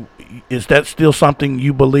still something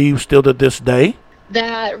you believe still to this day?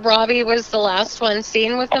 That Robbie was the last one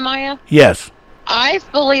seen with Amiah? Yes.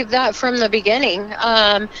 I've believed that from the beginning,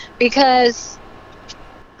 because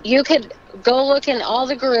you could, go look in all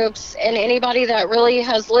the groups and anybody that really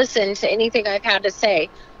has listened to anything I've had to say.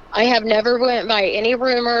 I have never went by any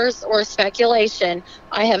rumors or speculation.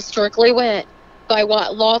 I have strictly went by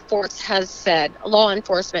what law enforcement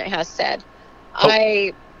has said.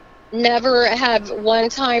 I never have one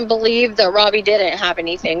time believed that Robbie didn't have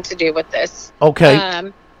anything to do with this.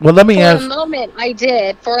 Okay. Well, let me ask. For a moment, I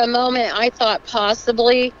did. For a moment, I thought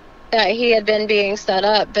possibly that he had been being set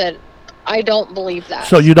up, but I don't believe that.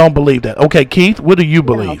 So you don't believe that? Okay, Keith, what do you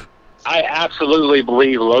believe? No. I absolutely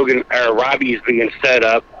believe Robbie is being set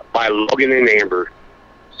up by Logan and Amber.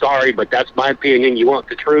 Sorry, but that's my opinion. You want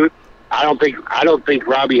the truth? I don't think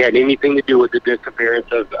Robbie had anything to do with the disappearance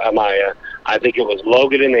of Amiah. I think it was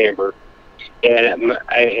Logan and Amber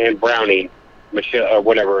and Browning, Michelle, or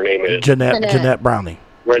whatever her name is. Jeanette Browning.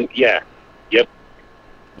 Yeah. Yep.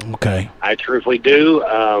 Okay. I truthfully do.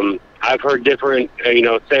 I've heard different,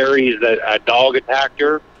 theories that a dog attacked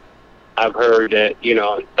her. I've heard that,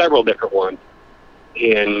 several different ones.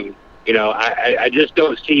 And, I just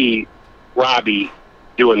don't see Robbie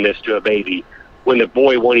doing this to a baby when the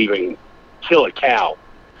boy won't even kill a cow.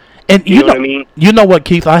 And you know what I mean? You know what,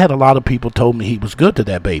 Keith? I had a lot of people told me he was good to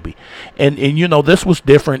that baby. And this was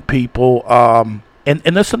different people. And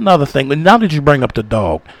that's another thing. And now that you bring up the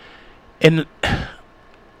dog, and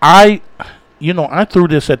I threw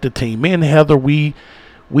this at the team. Me and Heather, we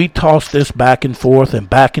tossed this back and forth and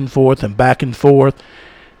back and forth and back and forth.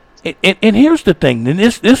 And here's the thing. And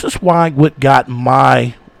this is why what got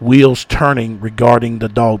my wheels turning regarding the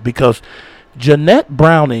dog, because Jeanette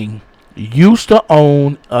Browning used to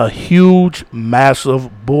own a huge,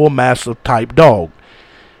 massive, bull mastiff type dog.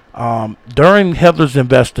 During Heather's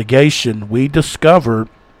investigation, we discovered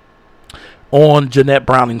on Jeanette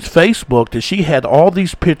Browning's Facebook that she had all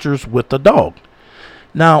these pictures with the dog.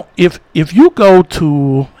 Now, if you go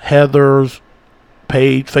to Heather's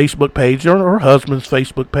page, Facebook page, or her husband's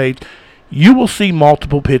Facebook page, you will see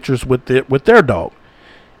multiple pictures with their dog.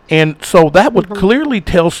 And so that would clearly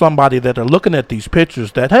tell somebody that are looking at these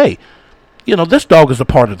pictures that, hey, this dog is a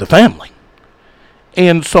part of the family.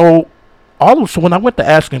 And so when I went to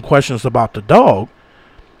asking questions about the dog,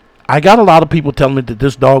 I got a lot of people telling me that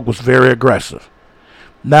this dog was very aggressive.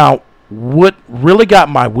 Now, what really got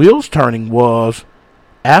my wheels turning was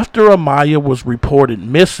after Amiah was reported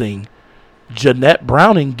missing, Jeanette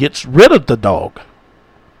Browning gets rid of the dog.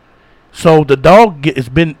 So the dog has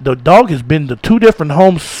been to two different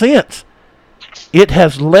homes since it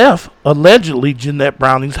has left, allegedly, Jeanette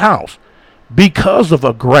Browning's house because of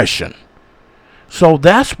aggression. So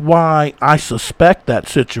that's why I suspect that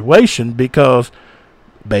situation, because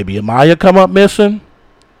baby Amiah come up missing,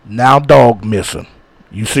 now dog missing.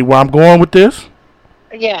 You see where I'm going with this?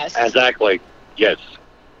 Yes. Exactly. Yes.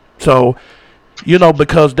 So,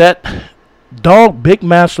 because that dog, big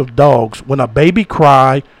massive dogs, when a baby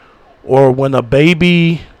cry or when a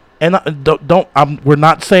baby, and we're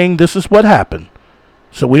not saying this is what happened.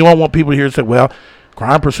 So we don't want people here to say, well,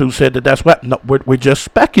 Crime Pursuit said that's what. No, we're just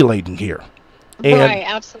speculating here. And, right,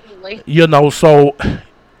 absolutely. So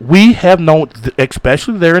we have known,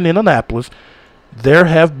 especially there in Indianapolis, there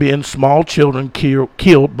have been small children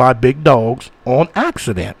killed by big dogs on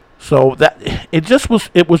accident. So that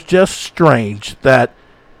it was just strange that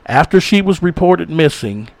after she was reported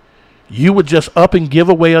missing, you would just up and give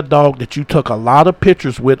away a dog that you took a lot of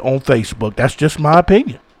pictures with on Facebook. That's just my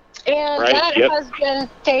opinion. And that has been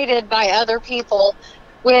stated by other people,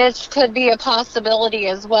 which could be a possibility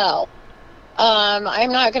as well.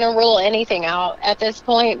 I'm not going to rule anything out at this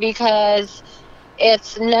point because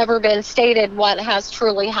it's never been stated what has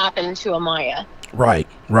truly happened to Amiah. Right.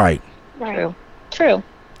 True.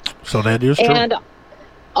 So that is true. And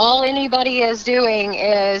all anybody is doing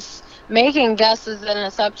is making guesses and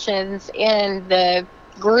assumptions in the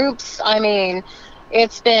groups. I mean,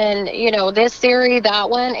 it's been, this theory, that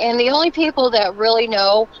one. And the only people that really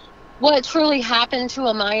know what truly happened to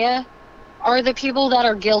Amiah are the people that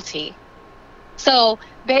are guilty. So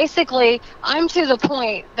basically, I'm to the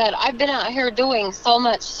point that I've been out here doing so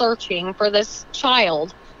much searching for this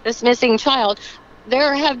missing child.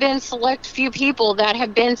 There have been select few people that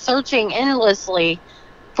have been searching endlessly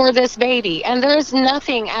for this baby, and there's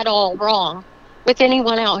nothing at all wrong with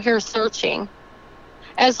anyone out here searching,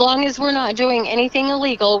 as long as we're not doing anything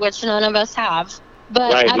illegal, which none of us have.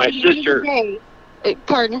 But right, my sister.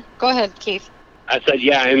 Pardon. Go ahead, Keith. I said,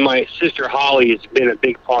 yeah, and my sister Holly has been a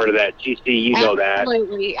big part of that. CC, know that.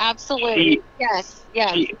 Absolutely. Yes.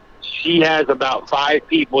 She has about 6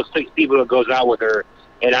 people that goes out with her,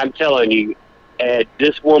 and I'm telling you,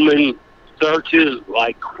 this woman searches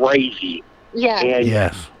like crazy. Yeah. And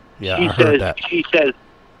yes. Yeah, she I heard that. She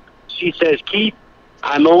says, Keith,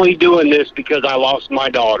 I'm only doing this because I lost my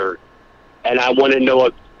daughter, and I want to know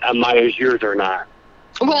if Amiah's yours or not.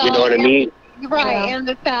 Well, You know what I mean? Right, Yeah. and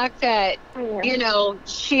the fact that, you know,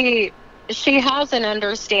 she has an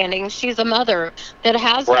understanding. She's a mother that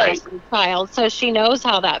has Right. lost a child, so she knows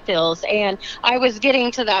how that feels. And I was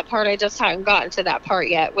getting to that part. I just hadn't gotten to that part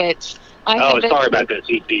yet, which I Oh, have been. sorry about that,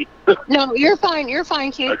 CC. No, you're fine. You're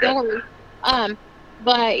fine, Keith. Okay. Don't worry.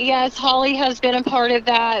 But yes, Holly has been a part of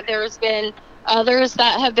that. There's been others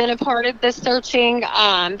that have been a part of this searching.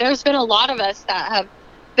 There's been a lot of us that have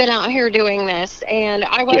been out here doing this, and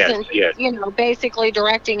I wasn't, Yes. you know, basically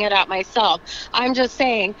directing it at myself. I'm just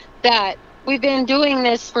saying that we've been doing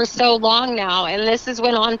this for so long now, and this has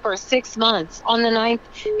went on for 6 months. On the 9th,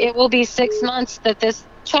 it will be 6 months that this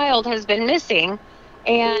child has been missing,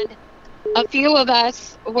 and a few of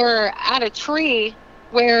us were at a tree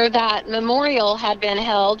where that memorial had been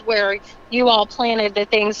held, where you all planted the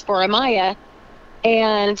things for Amiah,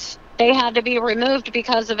 and they had to be removed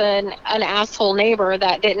because of an asshole neighbor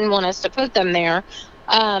that didn't want us to put them there.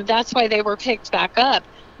 That's why they were picked back up.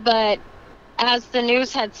 But as the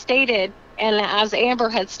news had stated, and as Amber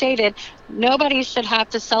had stated, nobody should have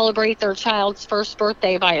to celebrate their child's first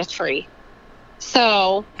birthday by a tree.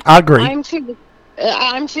 So I agree. I'm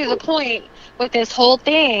to the point with this whole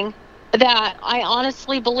thing that I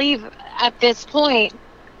honestly believe at this point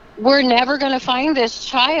we're never going to find this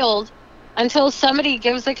child until somebody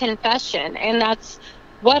gives a confession. And that's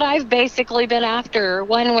what I've basically been after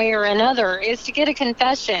one way or another, is to get a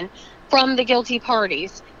confession from the guilty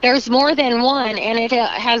parties. There's more than one, and it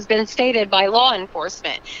has been stated by law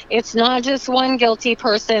enforcement. It's not just one guilty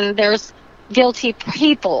person. There's guilty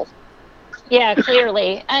people. Yeah,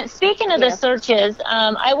 clearly. Speaking of the searches,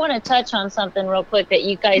 I want to touch on something real quick that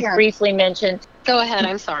you guys briefly mentioned. Go ahead.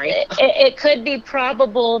 I'm sorry. It could be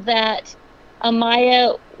probable that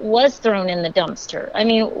Amiah was thrown in the dumpster. I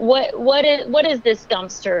mean, what is this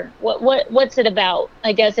dumpster? What's it about?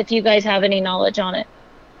 I guess if you guys have any knowledge on it.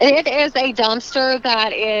 It is a dumpster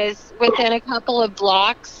that is within a couple of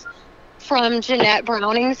blocks from Jeanette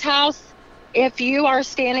Browning's house. If you are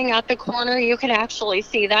standing at the corner, you can actually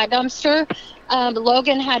see that dumpster.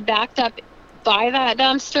 Logan had backed up by that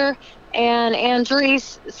dumpster, and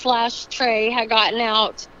Andres/Trey had gotten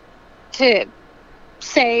out to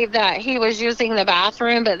say that he was using the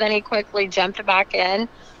bathroom, but then he quickly jumped back in.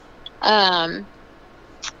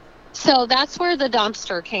 So that's where the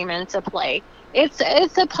dumpster came into play. It's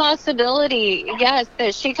a possibility, yes,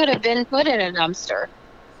 that she could have been put in a dumpster.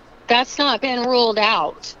 That's not been ruled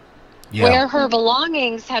out. Yeah. Where her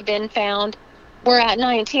belongings have been found, we're at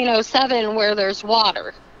 1907, where there's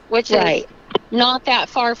water, which is not that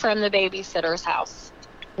far from the babysitter's house.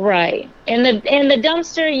 Right. And the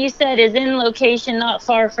dumpster, you said, is in location not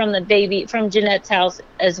far from from Jeanette's house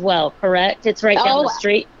as well, correct? It's right down the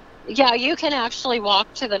street. Yeah, you can actually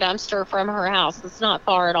walk to the dumpster from her house. It's not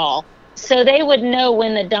far at all. So they would know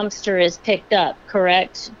when the dumpster is picked up,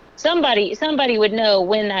 correct? Somebody would know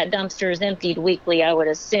when that dumpster is emptied weekly, I would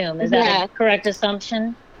assume. Is that a correct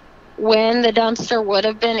assumption? When the dumpster would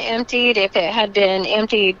have been emptied, if it had been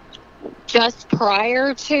emptied just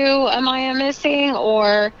prior to Amiah missing,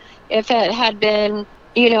 or if it had been,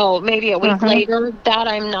 maybe a week later, that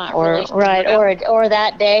I'm not really sure. Right, or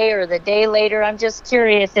that day or the day later. I'm just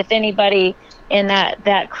curious if anybody in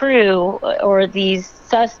that crew or these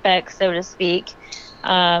suspects, so to speak,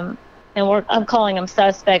 and I'm calling them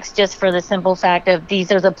suspects just for the simple fact of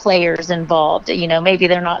these are the players involved. Maybe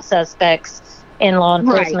they're not suspects in law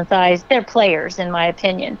enforcement's eyes. They're players, in my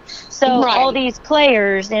opinion. So all these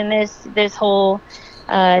players in this whole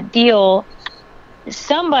deal,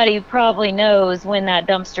 somebody probably knows when that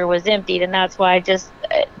dumpster was emptied, and that's why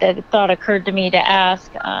the thought occurred to me to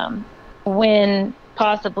ask when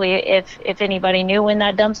possibly if anybody knew when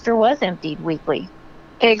that dumpster was emptied weekly.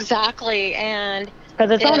 Exactly, and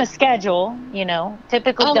because it's on a schedule,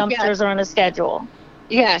 typically dumpsters are on a schedule.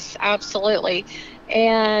 Yes, absolutely.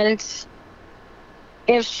 And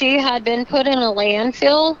if she had been put in a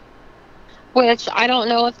landfill, which I don't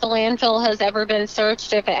know if the landfill has ever been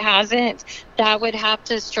searched. If it hasn't, that would have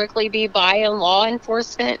to strictly be by law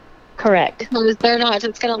enforcement. Correct. Because they're not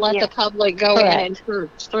just going to let the public go in and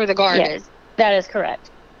search through the garbage. Yes, that is correct.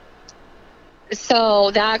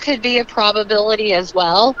 So that could be a probability as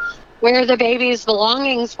well. Where the baby's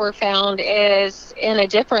belongings were found is in a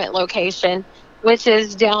different location, which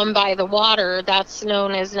is down by the water. That's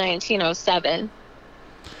known as 1907.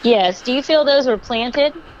 Yes. Do you feel those were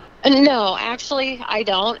planted? No, actually, I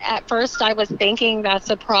don't. At first, I was thinking that's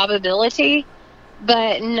a probability,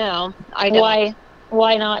 but no, I don't.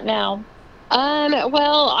 Why not now?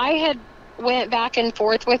 Well, I had went back and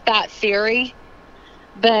forth with that theory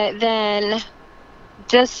But then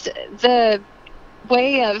just the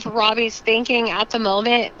way of Robbie's thinking at the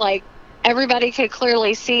moment, like everybody could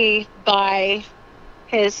clearly see by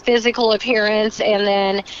his physical appearance and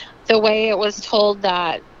then the way it was told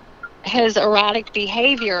that his erratic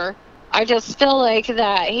behavior, I just feel like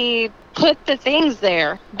that he put the things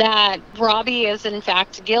there that Robbie is in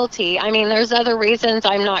fact guilty. I mean, there's other reasons.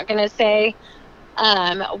 I'm not going to say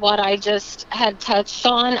what I just had touched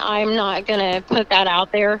on. I'm not going to put that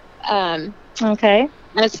out there. Okay.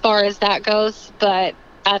 As far as that goes, but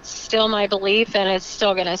that's still my belief and it's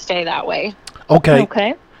still going to stay that way.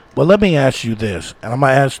 Okay. Well, let me ask you this, and I'm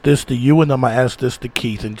going to ask this to you and I'm going to ask this to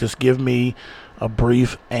Keith, and just give me a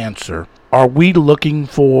brief answer. Are we looking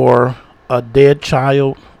for a dead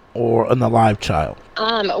child or an alive child?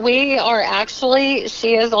 We are actually,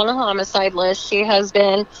 she is on a homicide list. She has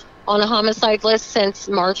been on a homicide list since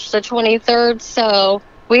March the 23rd, so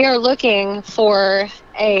we are looking for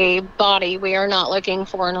a body. We are not looking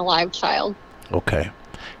for an alive child. Okay.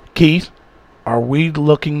 Keith, are we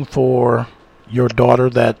looking for your daughter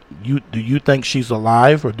do you think she's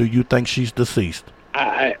alive or do you think she's deceased?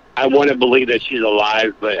 I want to believe that she's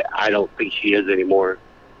alive, but I don't think she is anymore.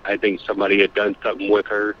 I think somebody had done something with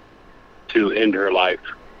her to end her life.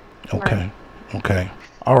 Okay. Okay.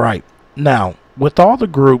 All right. Now, with all the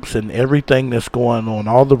groups and everything that's going on,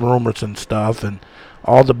 all the rumors and stuff, and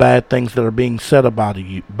all the bad things that are being said about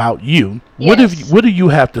you, Yes. what do you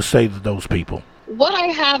have to say to those people? What I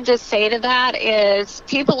have to say to that is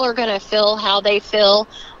people are going to feel how they feel.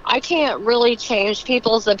 I can't really change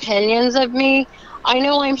people's opinions of me. I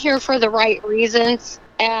know I'm here for the right reasons.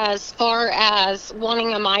 As far as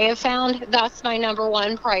wanting Amiah found, that's my number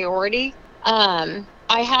one priority.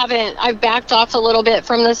 I've backed off a little bit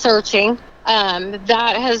from the searching.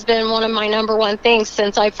 That has been one of my number one things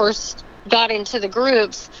since I first got into the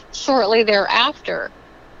groups shortly thereafter.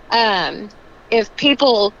 If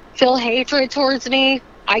people feel hatred towards me,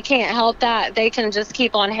 I can't help that. They can just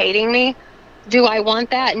keep on hating me. Do I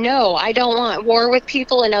want that? No, I don't want war with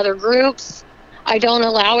people in other groups. I don't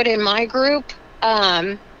allow it in my group.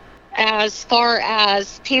 As far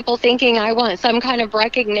as people thinking I want some kind of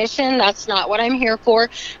recognition, that's not what I'm here for.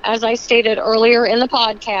 As I stated earlier in the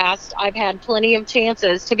podcast, I've had plenty of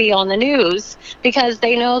chances to be on the news because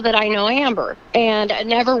they know that I know Amber. And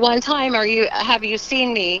never one time have you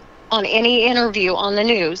seen me on any interview on the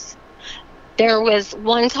news. There was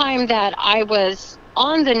one time that I was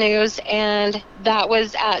on the news, and that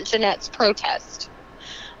was at Jeanette's protest.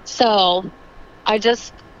 So I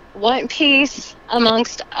just want peace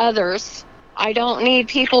amongst others. I don't need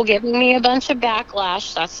people giving me a bunch of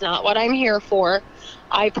backlash. That's not what I'm here for.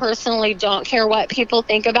 I personally don't care what people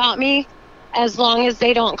think about me as long as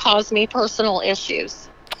they don't cause me personal issues.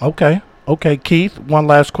 Okay. Okay, Keith, one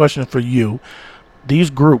last question for you.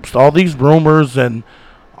 These groups, all these rumors and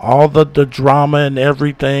all the drama and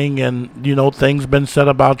everything, and things been said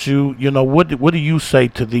about you, what do you say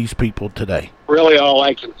to these people today? Really, all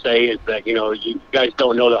I can say is that you guys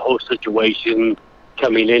don't know the whole situation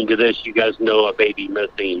coming into this. You guys know a baby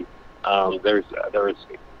missing. There's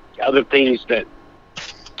other things that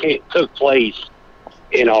took place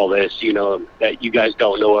in all this, that you guys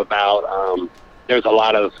don't know about. There's a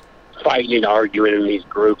lot of fighting and arguing in these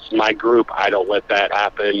groups. My group, I don't let that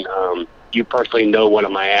happen. You personally know one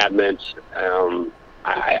of my admins.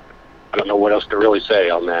 I don't know what else to really say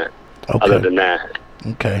on that, other than that.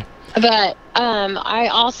 Okay. But I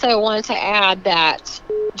also want to add that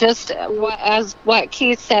just as what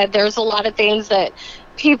Keith said, there's a lot of things that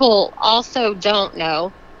people also don't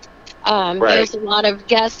know. Right. There's a lot of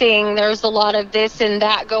guessing. There's a lot of this and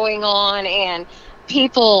that going on, and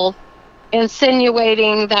people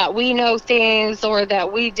insinuating that we know things or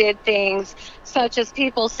that we did things, such as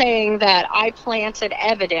people saying that I planted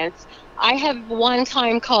evidence. I have one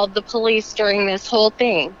time called the police during this whole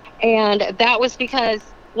thing, and that was because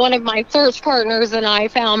one of my search partners and I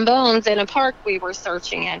found bones in a park we were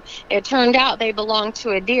searching in. It turned out they belonged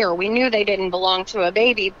to a deer. We knew they didn't belong to a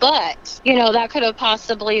baby, but that could have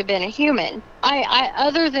possibly been a human. I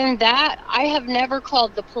other than that, I have never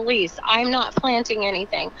called the police. I'm not planting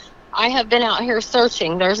anything. I have been out here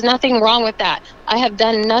searching. There's nothing wrong with that. I have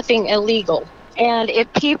done nothing illegal. And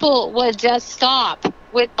if people would just stop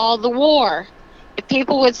with all the war, if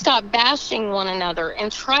people would stop bashing one another and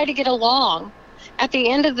try to get along, at the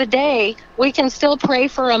end of the day, we can still pray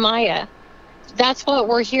for Amiah. That's what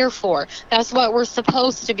we're here for. That's what we're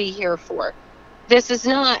supposed to be here for. This is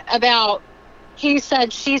not about he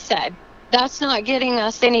said, she said. That's not getting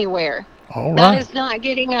us anywhere. All right. That is not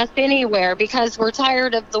getting us anywhere because we're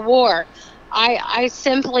tired of the war. I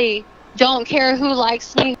simply don't care who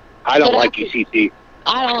likes me. I don't like you, CC.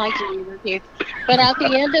 I don't like to either, Keith. But at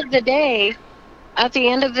the end of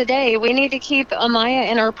the day, we need to keep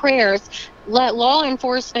Amiah in our prayers. Let law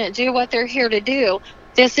enforcement do what they're here to do.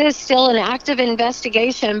 This is still an active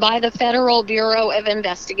investigation by the Federal Bureau of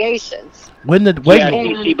Investigations. When did wait? Yeah, a-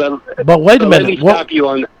 CC, but wait a let minute. me stop you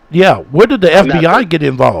on. Yeah, where did the on that FBI one. get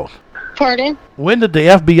involved? Pardon? When did the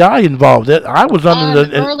FBI involved? I was under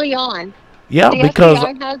the Early on. yeah The because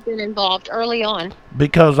FBI has been involved early on.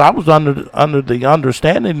 I was under the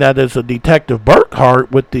understanding that it's a Detective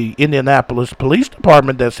Burkhart with the Indianapolis Police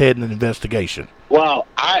Department that's heading an investigation. Well,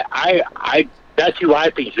 I that's who I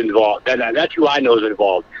think is involved. That's who I know is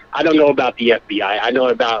involved. I don't know about the FBI. I know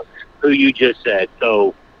about who you just said.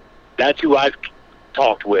 So that's who I've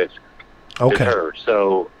talked with. Okay. With her.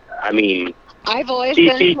 So I mean, I've always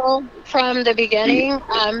been told from the beginning,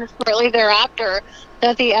 shortly thereafter,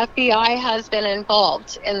 that the FBI has been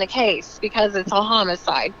involved in the case because it's a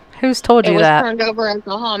homicide. Who's told you It was that? turned over as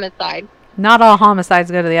a homicide. Not all homicides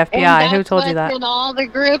go to the FBI. Who told you that? In all the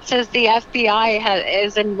groups, is the FBI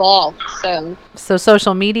is involved. So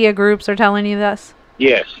social media groups are telling you this?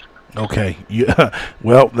 yes. Okay. Yeah.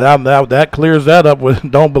 Well, now that clears that up.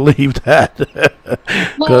 Don't believe that.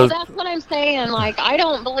 Well, that's what I'm saying. Like, I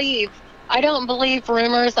don't believe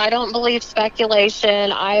rumors. I don't believe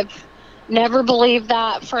speculation. I've never believed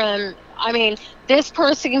that from. I mean, this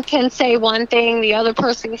person can say one thing, the other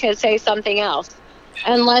person can say something else.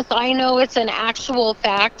 Unless I know it's an actual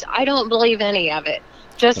fact, I don't believe any of it.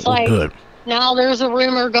 Just like good. Now there's a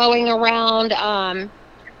rumor going around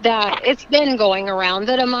that it's been going around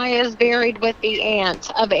that Amiah is buried with the aunt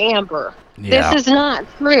of Amber. Yeah. This is not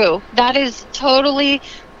true. That is totally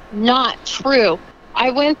not true. I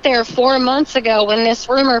went there 4 months ago when this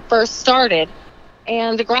rumor first started,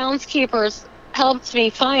 and the groundskeepers helped me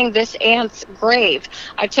find this aunt's grave.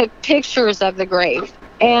 I took pictures of the grave.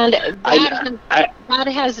 And that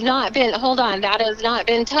has not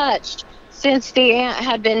been touched since the aunt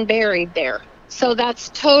had been buried there. So that's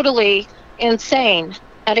totally insane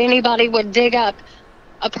that anybody would dig up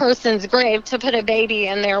a person's grave to put a baby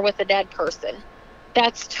in there with a dead person.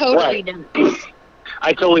 That's totally dumb.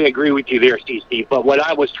 I totally agree with you there, CC. But what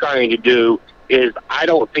I was trying to do is I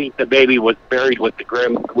don't think the baby was buried with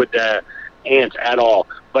the aunts at all.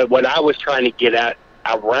 But what I was trying to get at,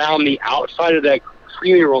 around the outside of that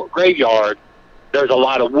funeral graveyard, there's a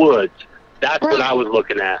lot of woods. That's what I was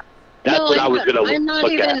looking at. That's what I was going to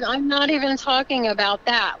look at. I'm not even talking about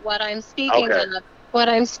that. What I'm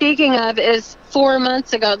speaking of is 4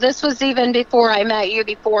 months ago. This was even before I met you,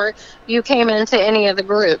 before you came into any of the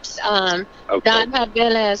groups. That had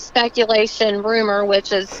been a speculation rumor,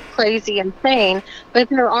 which is crazy insane. But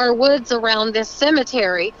there are woods around this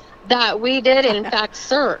cemetery that we did, in fact,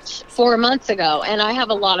 search 4 months ago. And I have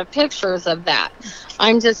a lot of pictures of that.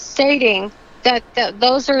 I'm just stating that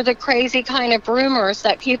those are the crazy kind of rumors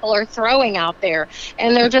that people are throwing out there.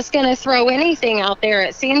 And they're just going to throw anything out there.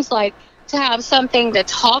 It seems like to have something to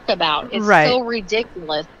talk about is so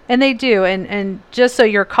ridiculous. And they do. And just so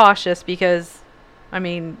you're cautious, because, I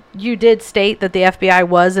mean, you did state that the FBI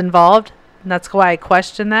was involved. And that's why I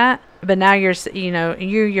question that. But now you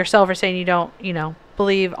yourself are saying you don't,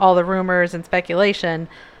 believe all the rumors and speculation.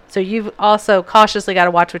 So you've also cautiously got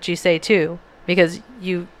to watch what you say too, because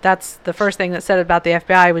that's the first thing that said about the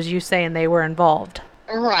FBI was you saying they were involved.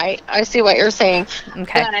 Right. I see what you're saying.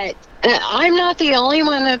 Okay. But I'm not the only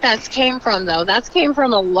one that's came from, though. That's came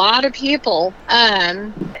from a lot of people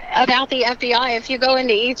about the FBI. If you go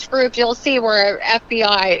into each group, you'll see where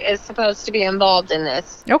FBI is supposed to be involved in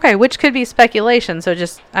this. Okay, which could be speculation. So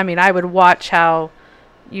I would watch how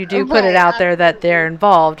you do put it out there that they're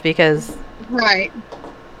involved, because... Right.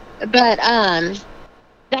 But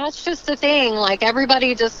that's just the thing. Like,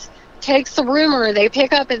 everybody just takes the rumor, they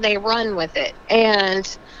pick up and they run with it.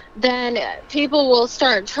 And then people will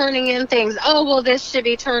start turning in things. Oh, well, this should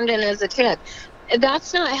be turned in as a tip.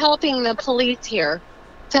 That's not helping the police here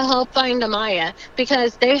to help find Amiah,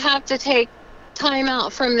 because they have to take time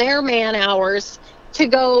out from their man hours to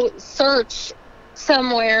go search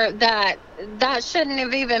somewhere that shouldn't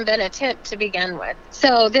have even been a tip to begin with.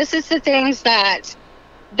 So this is the things that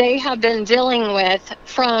they have been dealing with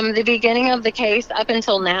from the beginning of the case up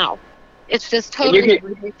until now. It's just totally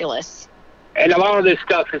ridiculous. And a lot of this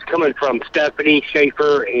stuff is coming from Stephanie,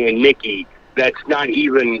 Schaefer, and Nikki. That's not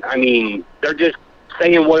even, they're just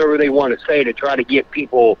saying whatever they want to say to try to get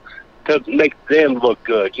people to make them look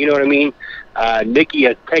good. You know what I mean? Nikki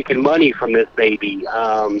has taken money from this baby.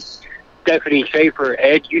 Stephanie Schaefer,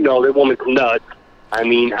 Ed, that woman's nuts.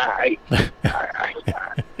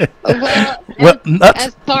 Well,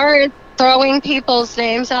 as far as throwing people's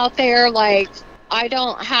names out there, like, I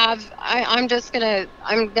don't have. I'm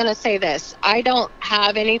gonna say this. I don't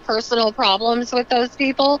have any personal problems with those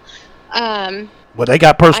people. Well, they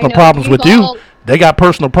got I personal know problems we've with you. all. They got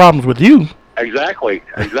personal problems with you. Exactly.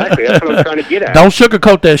 That's what I'm trying to get at. Don't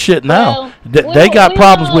sugarcoat that shit now. Well, They got we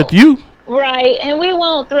problems with won't. you. Right, and we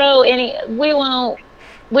won't throw any. We won't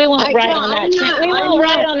ride on that train. We won't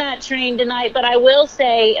ride on that train tonight. But I will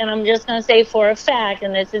say, and I'm just going to say for a fact,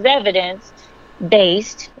 and this is evidence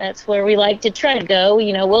based. That's where we like to try to go.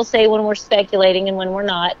 We'll say when we're speculating and when we're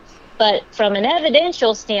not. But from an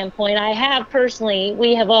evidential standpoint,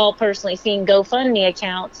 we have all personally seen GoFundMe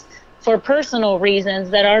accounts for personal reasons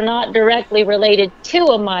that are not directly related to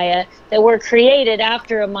Amiah, that were created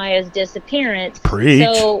after Amiah's disappearance. Preach.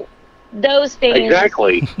 So those things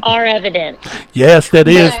Exactly. are evident. Yes, that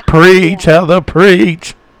is. But- Preach, Heather,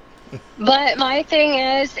 preach. But my thing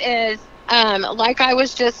is like I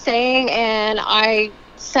was just saying, and I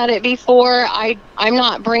said it before, I'm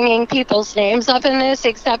not bringing people's names up in this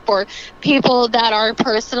except for people that are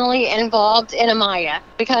personally involved in Amiah,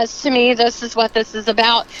 because to me this is what this is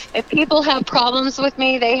about. If people have problems with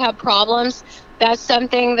me, they have problems. That's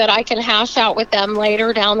something that I can hash out with them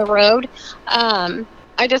later down the road.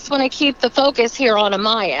 I just want to keep the focus here on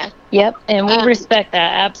Amiah. Yep, and we respect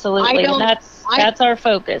that, absolutely. And that's our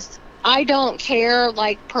focus. I don't care,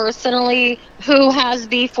 like, personally, who has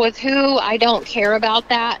beef with who. I don't care about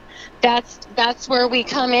that. That's where we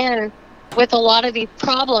come in with a lot of these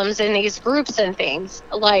problems in these groups and things.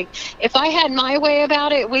 Like, if I had my way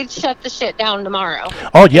about it, we'd shut the shit down tomorrow.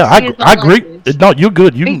 Oh, yeah, I agree. Language. No, you're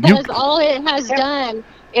good. Because all it has done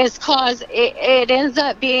is cause it ends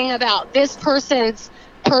up being about this person's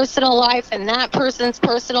personal life and that person's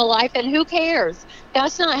personal life, and who cares?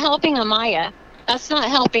 That's not helping Amiah. That's not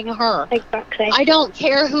helping her. Exactly. I don't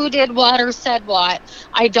care who did what or said what.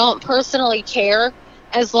 I don't personally care.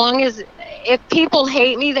 As long as, if people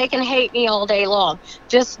hate me, they can hate me all day long.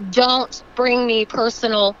 Just don't bring me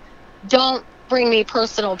personal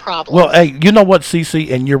problems. Well, hey, you know what,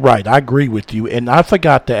 CC, and you're right. I agree with you. And I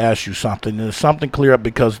forgot to ask you something. And it's something clear up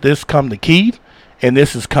because this come to Keith and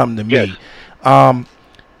this has come to me. Yes.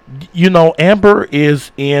 Amber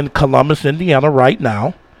is in Columbus, Indiana right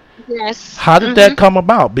now. Yes. How did that come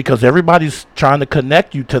about? Because everybody's trying to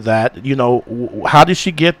connect you to that. How did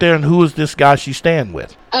she get there, and who is this guy she's staying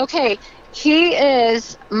with? Okay. He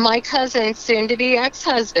is my cousin's soon-to-be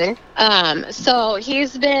ex-husband. So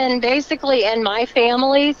he's been basically in my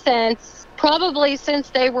family since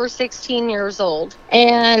they were 16 years old.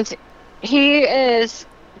 And he is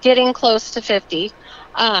getting close to 50.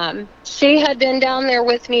 She had been down there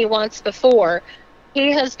with me once before.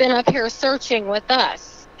 He has been up here searching with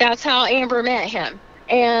us. That's how Amber met him.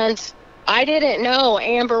 And I didn't know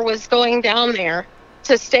Amber was going down there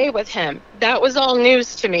to stay with him. That was all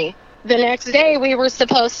news to me. The next day we were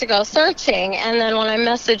supposed to go searching, and then when I'm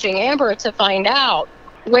messaging Amber to find out,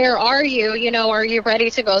 where are you? Are you ready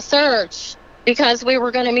to go search? Because we were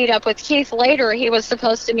going to meet up with Keith later. He was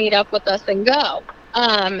supposed to meet up with us and go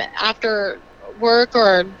after work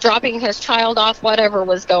or dropping his child off, whatever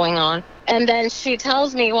was going on. And then she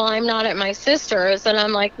tells me, well, I'm not at my sister's. And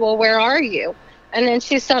I'm like, well, where are you? And then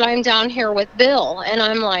she said, I'm down here with Bill. And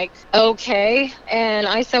I'm like, okay. And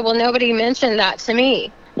I said, well, nobody mentioned that to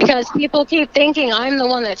me, because people keep thinking I'm the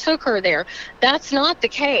one that took her there. That's not the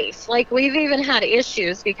case. Like, we've even had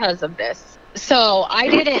issues because of this. So I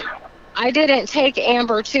didn't take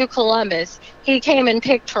Amber to Columbus. He came and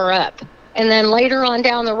picked her up. And then later on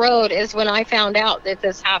down the road is when I found out that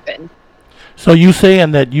this happened. So you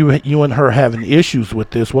saying that you and her having issues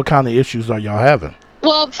with this? What kind of issues are y'all having?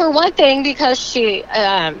 Well, for one thing, because she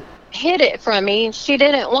hid it from me. She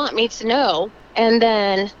didn't want me to know. And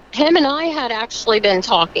then him and I had actually been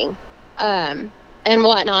talking and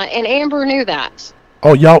whatnot. And Amber knew that.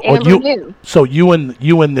 Oh, y'all. Amber knew. So you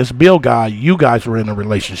and this Bill guy, you guys were in a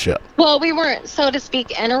relationship. Well, we weren't, so to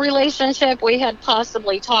speak, in a relationship. We had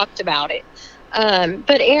possibly talked about it.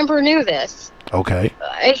 But Amber knew this. Okay.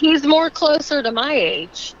 He's more closer to my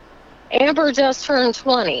age. Amber just turned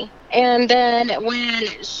 20. And then when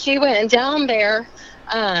she went down there,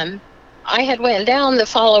 I had went down the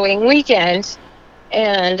following weekend.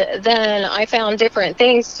 And then I found different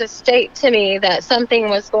things to state to me that something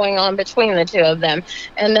was going on between the two of them.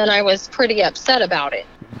 And then I was pretty upset about it.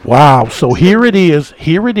 Wow. So here it is.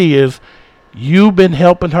 You've been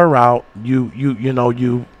helping her out. You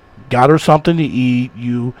got her something to eat.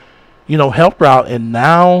 You helped her out. And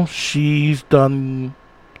now she's done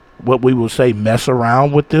what we would say mess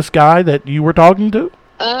around with this guy that you were talking to?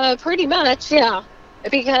 Pretty much, yeah.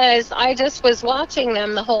 Because I just was watching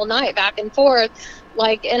them the whole night back and forth.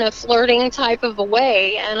 like in a flirting type of a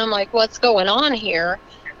way. And I'm like, what's going on here?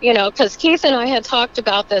 You know, because Keith and I had talked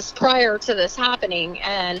about this prior to this happening.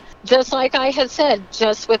 And just like I had said,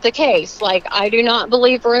 just with the case, like, I do not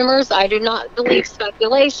believe rumors. I do not believe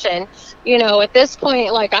speculation. You know, at this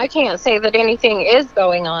point, like, I can't say that anything is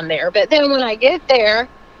going on there. But then when I get there,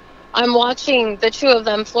 I'm watching the two of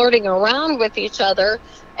them flirting around with each other.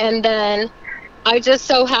 And then I just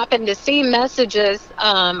so happened to see messages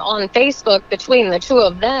on Facebook between the two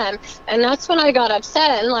of them. And that's when I got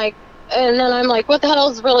upset and then I'm like, what the hell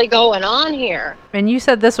is really going on here? And you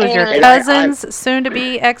said this was your cousin's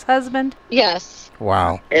soon-to-be ex-husband? Yes.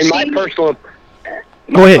 Wow. In my personal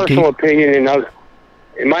opinion,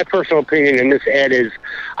 in my personal opinion, and this ad is,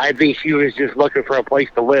 I think she was just looking for a place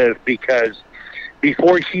to live, because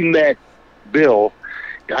before she met Bill,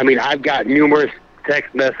 I mean, I've got numerous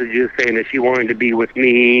text messages saying that she wanted to be with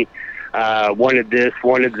me, wanted this,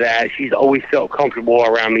 wanted that. She's always felt comfortable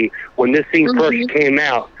around me. When this thing first came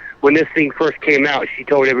out, she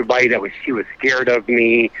told everybody that she was scared of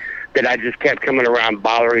me, that I just kept coming around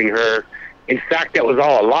bothering her. In fact, that was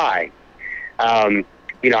all a lie.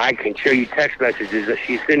 You know, I can show you text messages that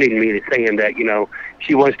she's sending me saying that, you know,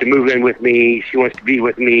 she wants to move in with me, she wants to be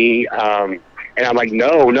with me. And I'm like,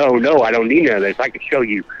 no, I don't need none of this. I can show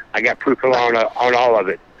you. I got proof on all of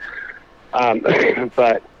it.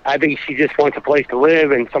 But I think she just wants a place to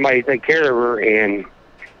live and somebody to take care of her, and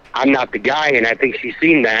I'm not the guy, and I think she's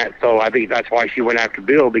seen that, so I think that's why she went after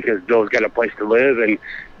Bill, because Bill's got a place to live and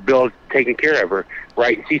Bill's taking care of her.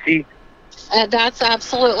 Right, CC? That's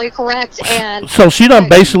absolutely correct. And so she done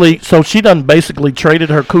basically traded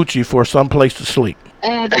her coochie for some place to sleep.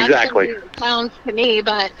 That's exactly. Sounds to me,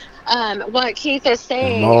 but what Keith is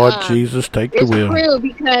saying, Lord Jesus, take the wheel. It's true,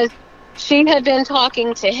 because she had been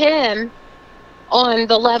talking to him on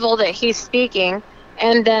the level that he's speaking,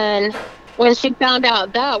 and then when she found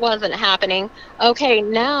out that wasn't happening, okay,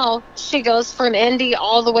 now she goes from Indy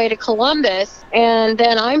all the way to Columbus, and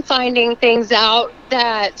then I'm finding things out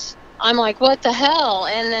that I'm like, what the hell?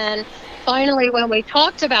 And then finally when we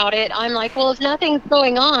talked about it, I'm like, well, if nothing's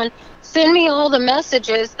going on, send me all the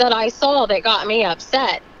messages that I saw that got me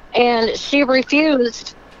upset. And she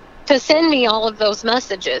refused to send me all of those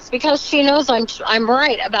messages because she knows I'm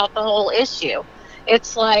right about the whole issue.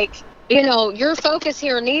 It's like, you know, your focus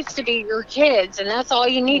here needs to be your kids, and that's all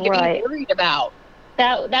you need to be worried about.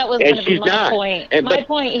 That was going to be my point. My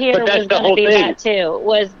point here was going to be that too.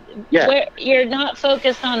 Was where you're not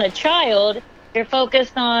focused on a child, you're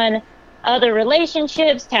focused on other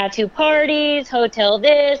relationships, tattoo parties, hotel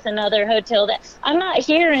this, another hotel that. I'm not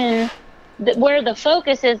hearing where the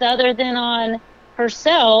focus is other than on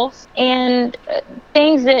herself and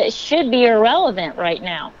things that should be irrelevant right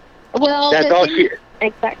now. Well, that's all she.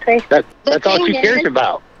 Exactly. That's all she cares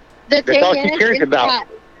about. That's all she cares about.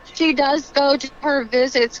 She does go to her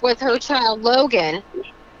visits with her child Logan.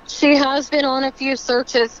 She has been on a few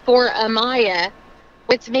searches for Amiah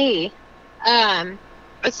with me.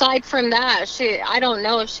 Aside from that, I don't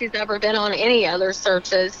know if she's ever been on any other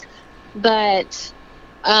searches, but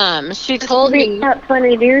she told me. That's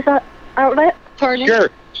any news outlet. Pardon?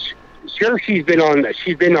 Sure. She's been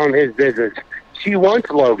on his visits. She wants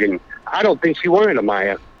Logan. I don't think she wanted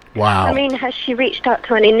Amiah. Wow. I mean, has she reached out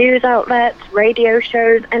to any news outlets, radio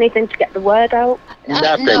shows, anything to get the word out?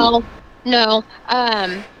 Nothing. No.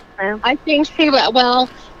 I think she, well,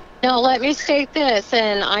 no, let me state this,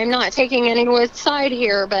 and I'm not taking anyone's side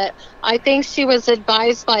here, but I think she was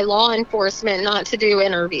advised by law enforcement not to do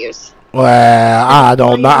interviews. Well, I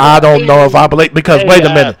don't know if I believe, because wait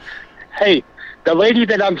a minute. Hey, the lady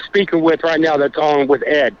that I'm speaking with right now that's on with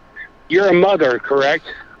Ed, you're a mother, correct?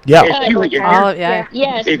 Yeah.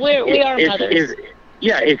 Yes, we are mothers.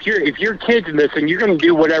 If your kid's missing, you're going to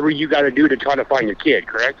do whatever you got to do to try to find your kid,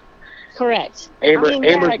 correct? Correct.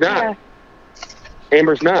 Amber's not.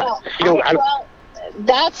 Amber's not. Well,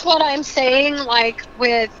 that's what I'm saying. Like,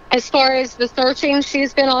 with as far as the searching,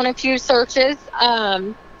 she's been on a few searches.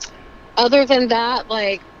 Other than that,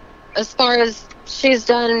 like, as far as she's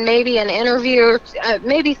done maybe an interview,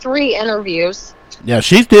 maybe 3 interviews. Yeah,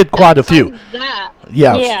 she did quite a few.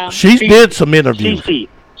 Yeah. She did some interviews.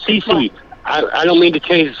 CC, I don't mean to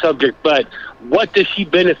change the subject, but what does she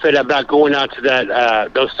benefit about going out to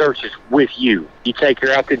those searches with you? You take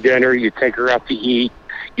her out to dinner, you take her out to eat,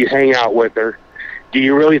 you hang out with her. Do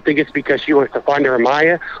you really think it's because she wants to find her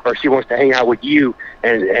Amiah, or she wants to hang out with you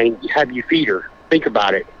and have you feed her? Think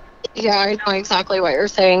about it. Yeah, I know exactly what you're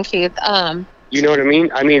saying, Keith. You know what I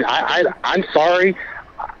mean? I mean, I'm sorry.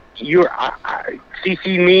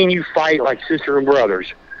 CC, me and you fight like sister and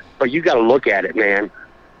brothers, but you got to look at it, man.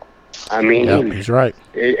 I mean, Yeah, he's right.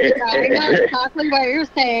 Yeah, I know exactly what you're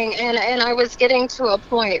saying, and I was getting to a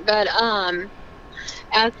point, but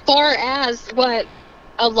as far as what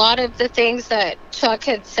a lot of the things that Chuck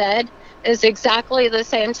had said is exactly the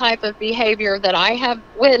same type of behavior that I have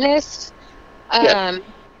witnessed. Yes.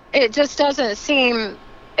 It just doesn't seem.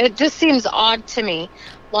 It just seems odd to me.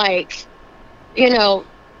 Like, you know,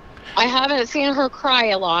 I haven't seen her cry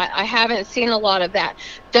a lot. I haven't seen a lot of that.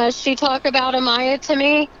 Does she talk about Amiah to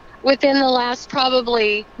me? Within the last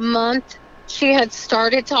probably month, she had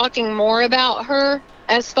started talking more about her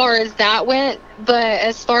as far as that went. But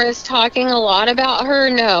as far as talking a lot about her,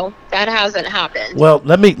 no, that hasn't happened. Well,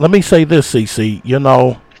 let me say this, CC. You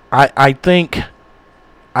know, I think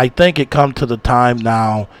it come to the time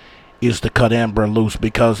now is to cut Amber loose,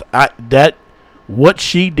 because what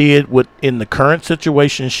she did in the current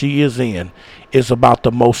situation she is in is about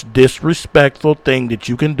the most disrespectful thing that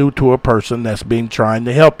you can do to a person that's been trying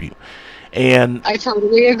to help you. And I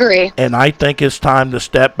totally agree. And I think it's time to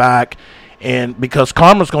step back, and because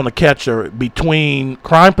Karma's going to catch her between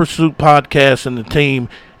Crime Pursuit Podcast and the team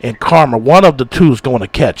and Karma, one of the two is going to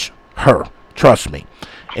catch her. Trust me.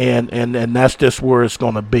 And that's just where it's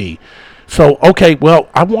going to be. So, okay, well,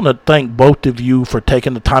 I want to thank both of you for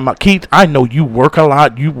taking the time out. Keith, I know you work a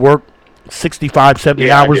lot. You work 65, 70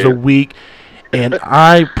 hours a week. And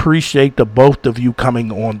I appreciate the both of you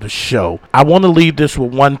coming on the show. I want to leave this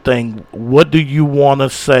with one thing. What do you want to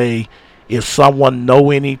say if someone know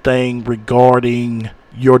anything regarding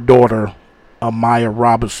your daughter, Amiah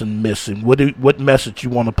Robertson, missing? What message you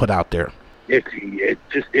want to put out there? If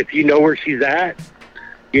you know where she's at,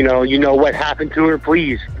 you know what happened to her,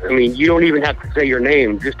 please. I mean, you don't even have to say your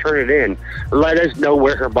name. Just turn it in. Let us know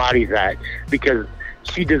where her body's at, because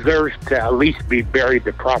she deserves to at least be buried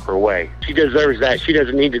the proper way. She deserves that. She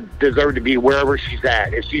doesn't deserve to be wherever she's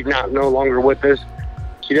at. If she's no longer with us,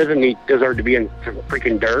 she doesn't deserve to be in some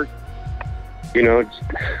freaking dirt. You know,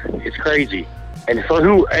 it's crazy. And for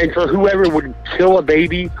whoever would kill a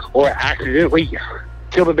baby or accidentally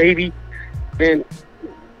kill the baby, then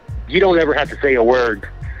you don't ever have to say a word.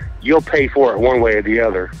 You'll pay for it one way or the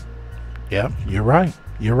other. Yeah, you're right.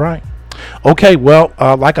 You're right. Okay, well,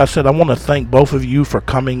 like I said, I want to thank both of you for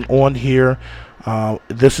coming on here.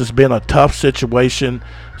 This has been a tough situation,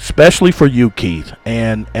 especially for you, Keith.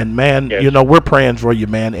 And man, yes. You know, we're praying for you,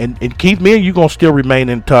 man. And Keith, me and you going to still remain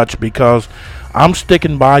in touch, because I'm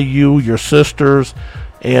sticking by you, your sisters,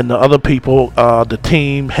 and the other people, the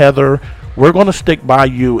team, Heather. We're going to stick by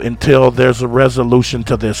you until there's a resolution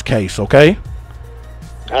to this case, okay?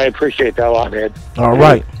 I appreciate that a lot, Ed. All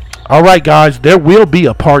right. All right, guys, there will be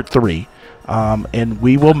a part 3, and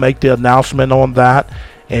we will make the announcement on that.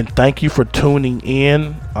 And thank you for tuning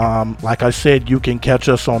in. Like I said, you can catch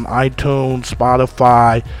us on iTunes,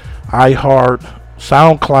 Spotify, iHeart,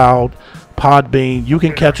 SoundCloud, Podbean. You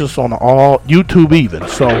can catch us on all YouTube even.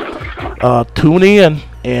 So tune in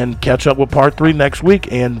and catch up with part 3 next week,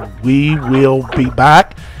 and we will be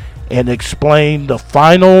back and explain the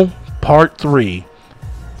final part 3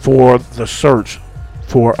 for the search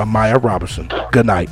for Amiah Robertson. Good night.